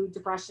to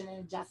depression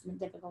and adjustment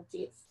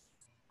difficulties.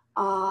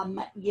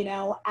 You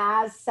know,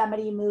 as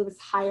somebody moves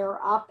higher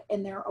up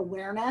in their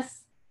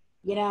awareness,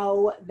 you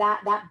know,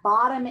 that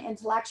bottom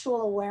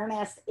intellectual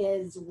awareness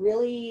is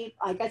really,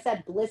 like I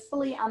said,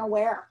 blissfully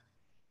unaware.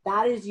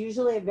 That is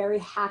usually a very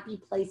happy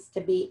place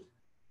to be.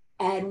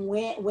 And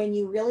when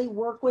you really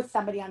work with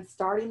somebody on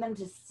starting them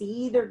to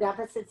see their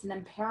deficits and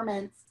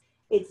impairments,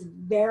 it's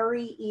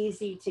very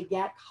easy to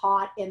get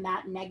caught in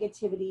that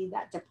negativity,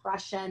 that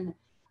depression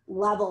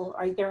level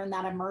right there in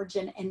that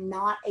emergent, and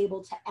not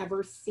able to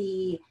ever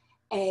see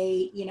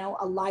a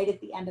light at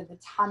the end of the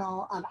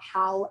tunnel of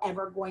how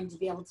ever going to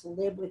be able to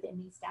live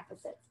within these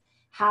deficits.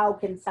 How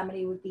can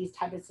somebody with these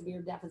type of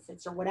severe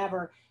deficits or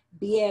whatever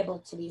be able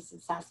to be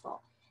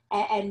successful?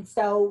 And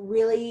so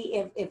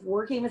really, if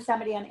working with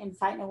somebody on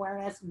insight and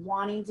awareness,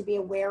 wanting to be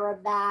aware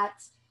of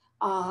that,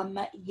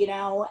 you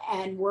know,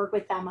 and work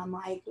with them on,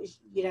 like,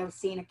 you know,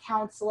 seeing a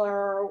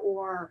counselor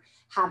or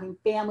having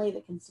family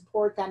that can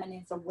support them and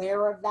is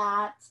aware of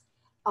that.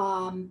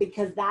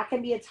 Because that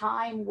can be a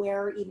time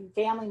where even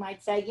family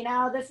might say, you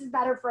know, this is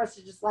better for us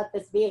to just let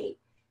this be.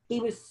 He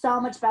was so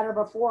much better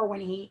before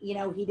when he, you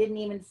know, he didn't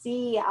even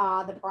see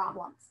the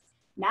problems.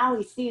 Now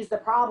he sees the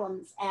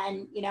problems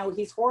and, you know,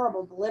 he's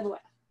horrible to live with.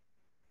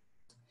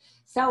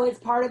 So as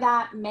part of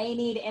that, may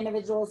need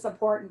individual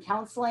support and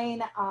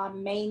counseling,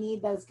 may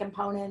need those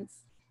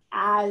components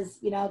as,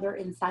 you know, their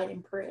insight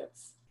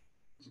improves.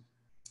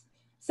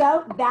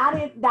 So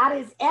that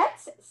is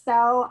it.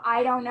 So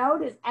I don't know,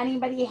 does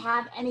anybody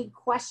have any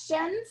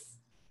questions?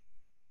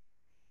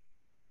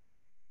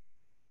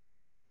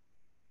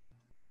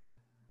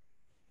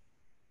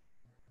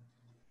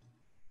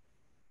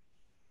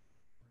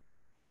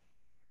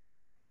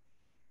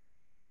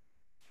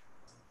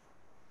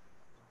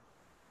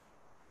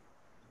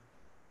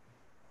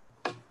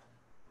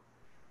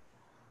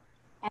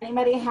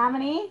 Anybody have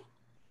any?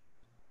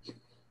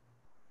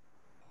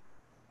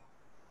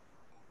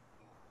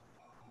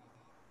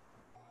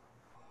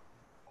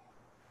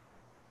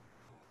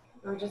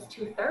 We're just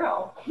too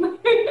thorough.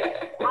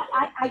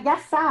 I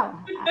guess so.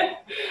 No,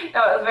 it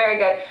was very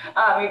good.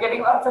 You're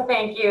getting lots of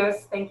thank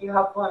yous. Thank you,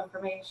 helpful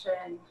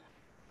information.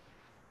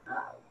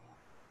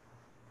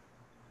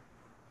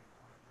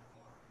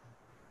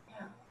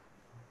 Yeah.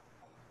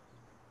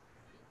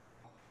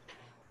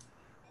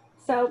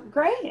 So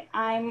great.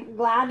 I'm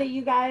glad that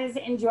you guys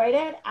enjoyed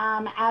it.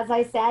 As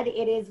I said,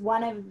 it is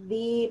one of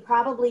the,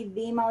 probably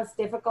the most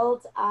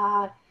difficult,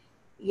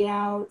 you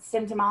know,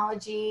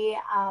 symptomology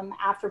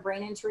after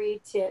brain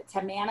injury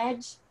to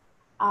manage,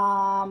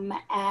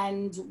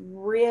 and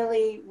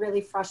really,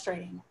 really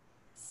frustrating.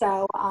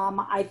 So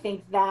I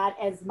think that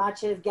as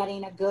much as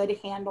getting a good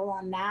handle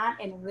on that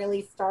and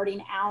really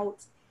starting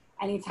out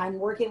anytime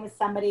working with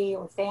somebody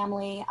or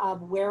family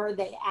of where are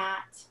they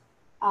at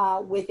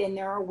within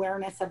their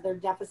awareness of their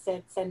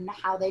deficits and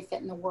how they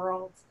fit in the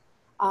world.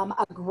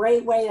 A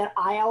great way that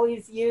I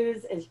always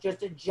use is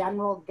just a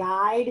general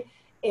guide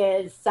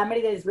is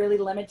somebody that is really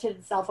limited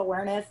in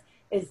self-awareness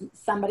is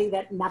somebody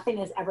that nothing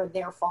is ever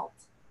their fault.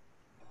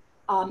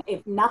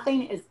 If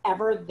nothing is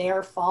ever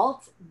their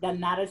fault, then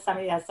that is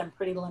somebody that has some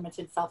pretty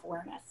limited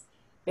self-awareness,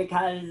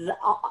 because,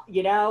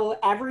 you know,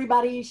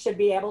 everybody should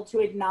be able to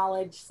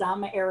acknowledge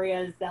some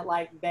areas that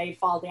like they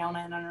fall down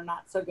in and are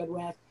not so good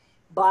with.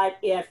 But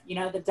if, you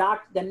know,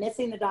 the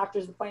missing the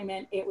doctor's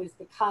appointment, it was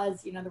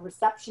because, you know, the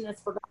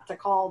receptionist forgot to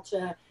call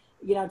to,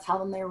 you know, tell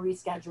them they were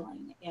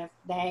rescheduling. If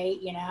they,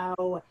 you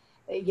know,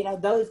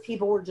 those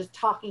people were just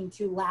talking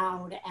too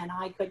loud and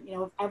I could, you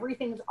know, if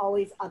everything's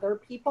always other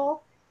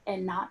people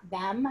and not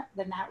them,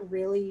 then that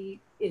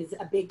really is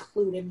a big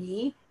clue to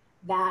me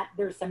that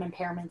there's some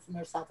impairments in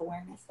their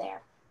self-awareness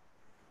there.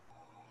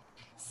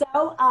 So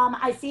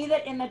I see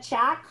that in the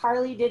chat,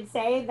 Carly did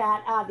say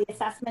that the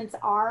assessments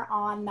are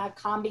on the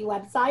COMBI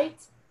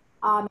website.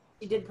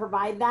 She did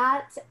provide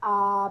that,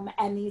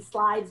 and these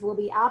slides will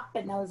be up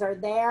and those are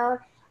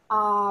there.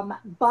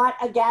 But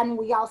again,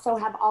 we also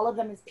have all of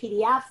them as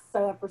PDFs.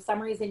 So if for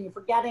some reason you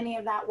forget any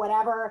of that,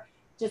 whatever,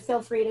 just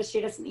feel free to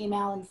shoot us an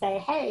email and say,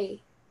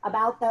 hey,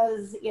 about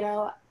those, you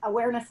know,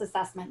 awareness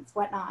assessments,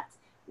 whatnot,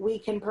 we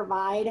can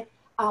provide.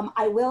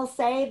 I will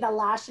say the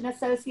Lash and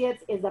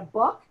Associates is a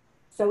book,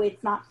 so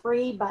it's not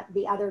free, but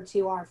the other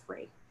two are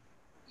free.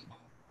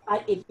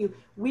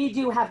 we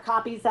do have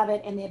copies of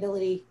it and the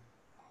ability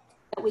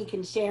that we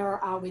can share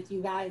with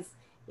you guys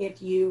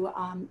if you,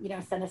 you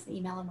know, send us an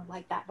email and would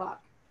like that book.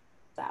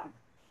 So.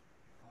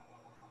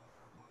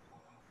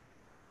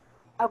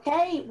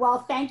 Okay, well,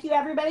 thank you,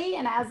 everybody.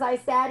 And as I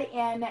said,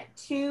 in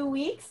 2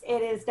 weeks,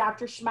 it is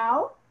Dr.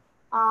 Schmo.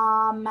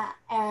 And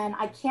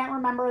I can't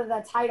remember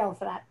the title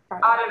for that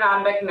part.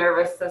 Autonomic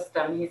nervous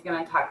system. He's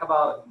going to talk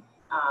about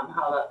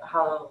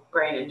how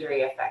brain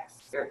injury affects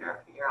your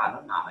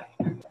autonomic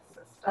nervous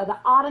system. So the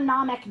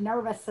autonomic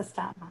nervous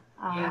system.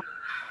 Yeah.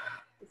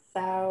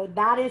 So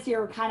that is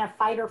your kind of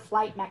fight or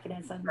flight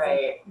mechanism.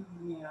 Right.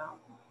 Yeah.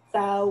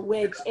 So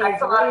which affects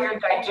is a lot of your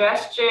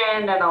digestion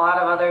and a lot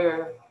of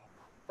other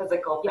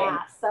physical things. Yeah,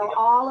 so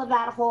all of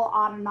that whole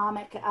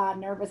autonomic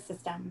nervous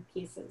system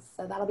pieces.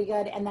 So that'll be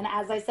good. And then,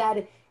 as I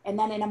said, and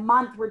then in a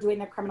month, we're doing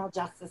the criminal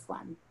justice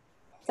one.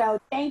 So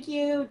thank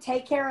you.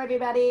 Take care,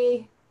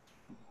 everybody.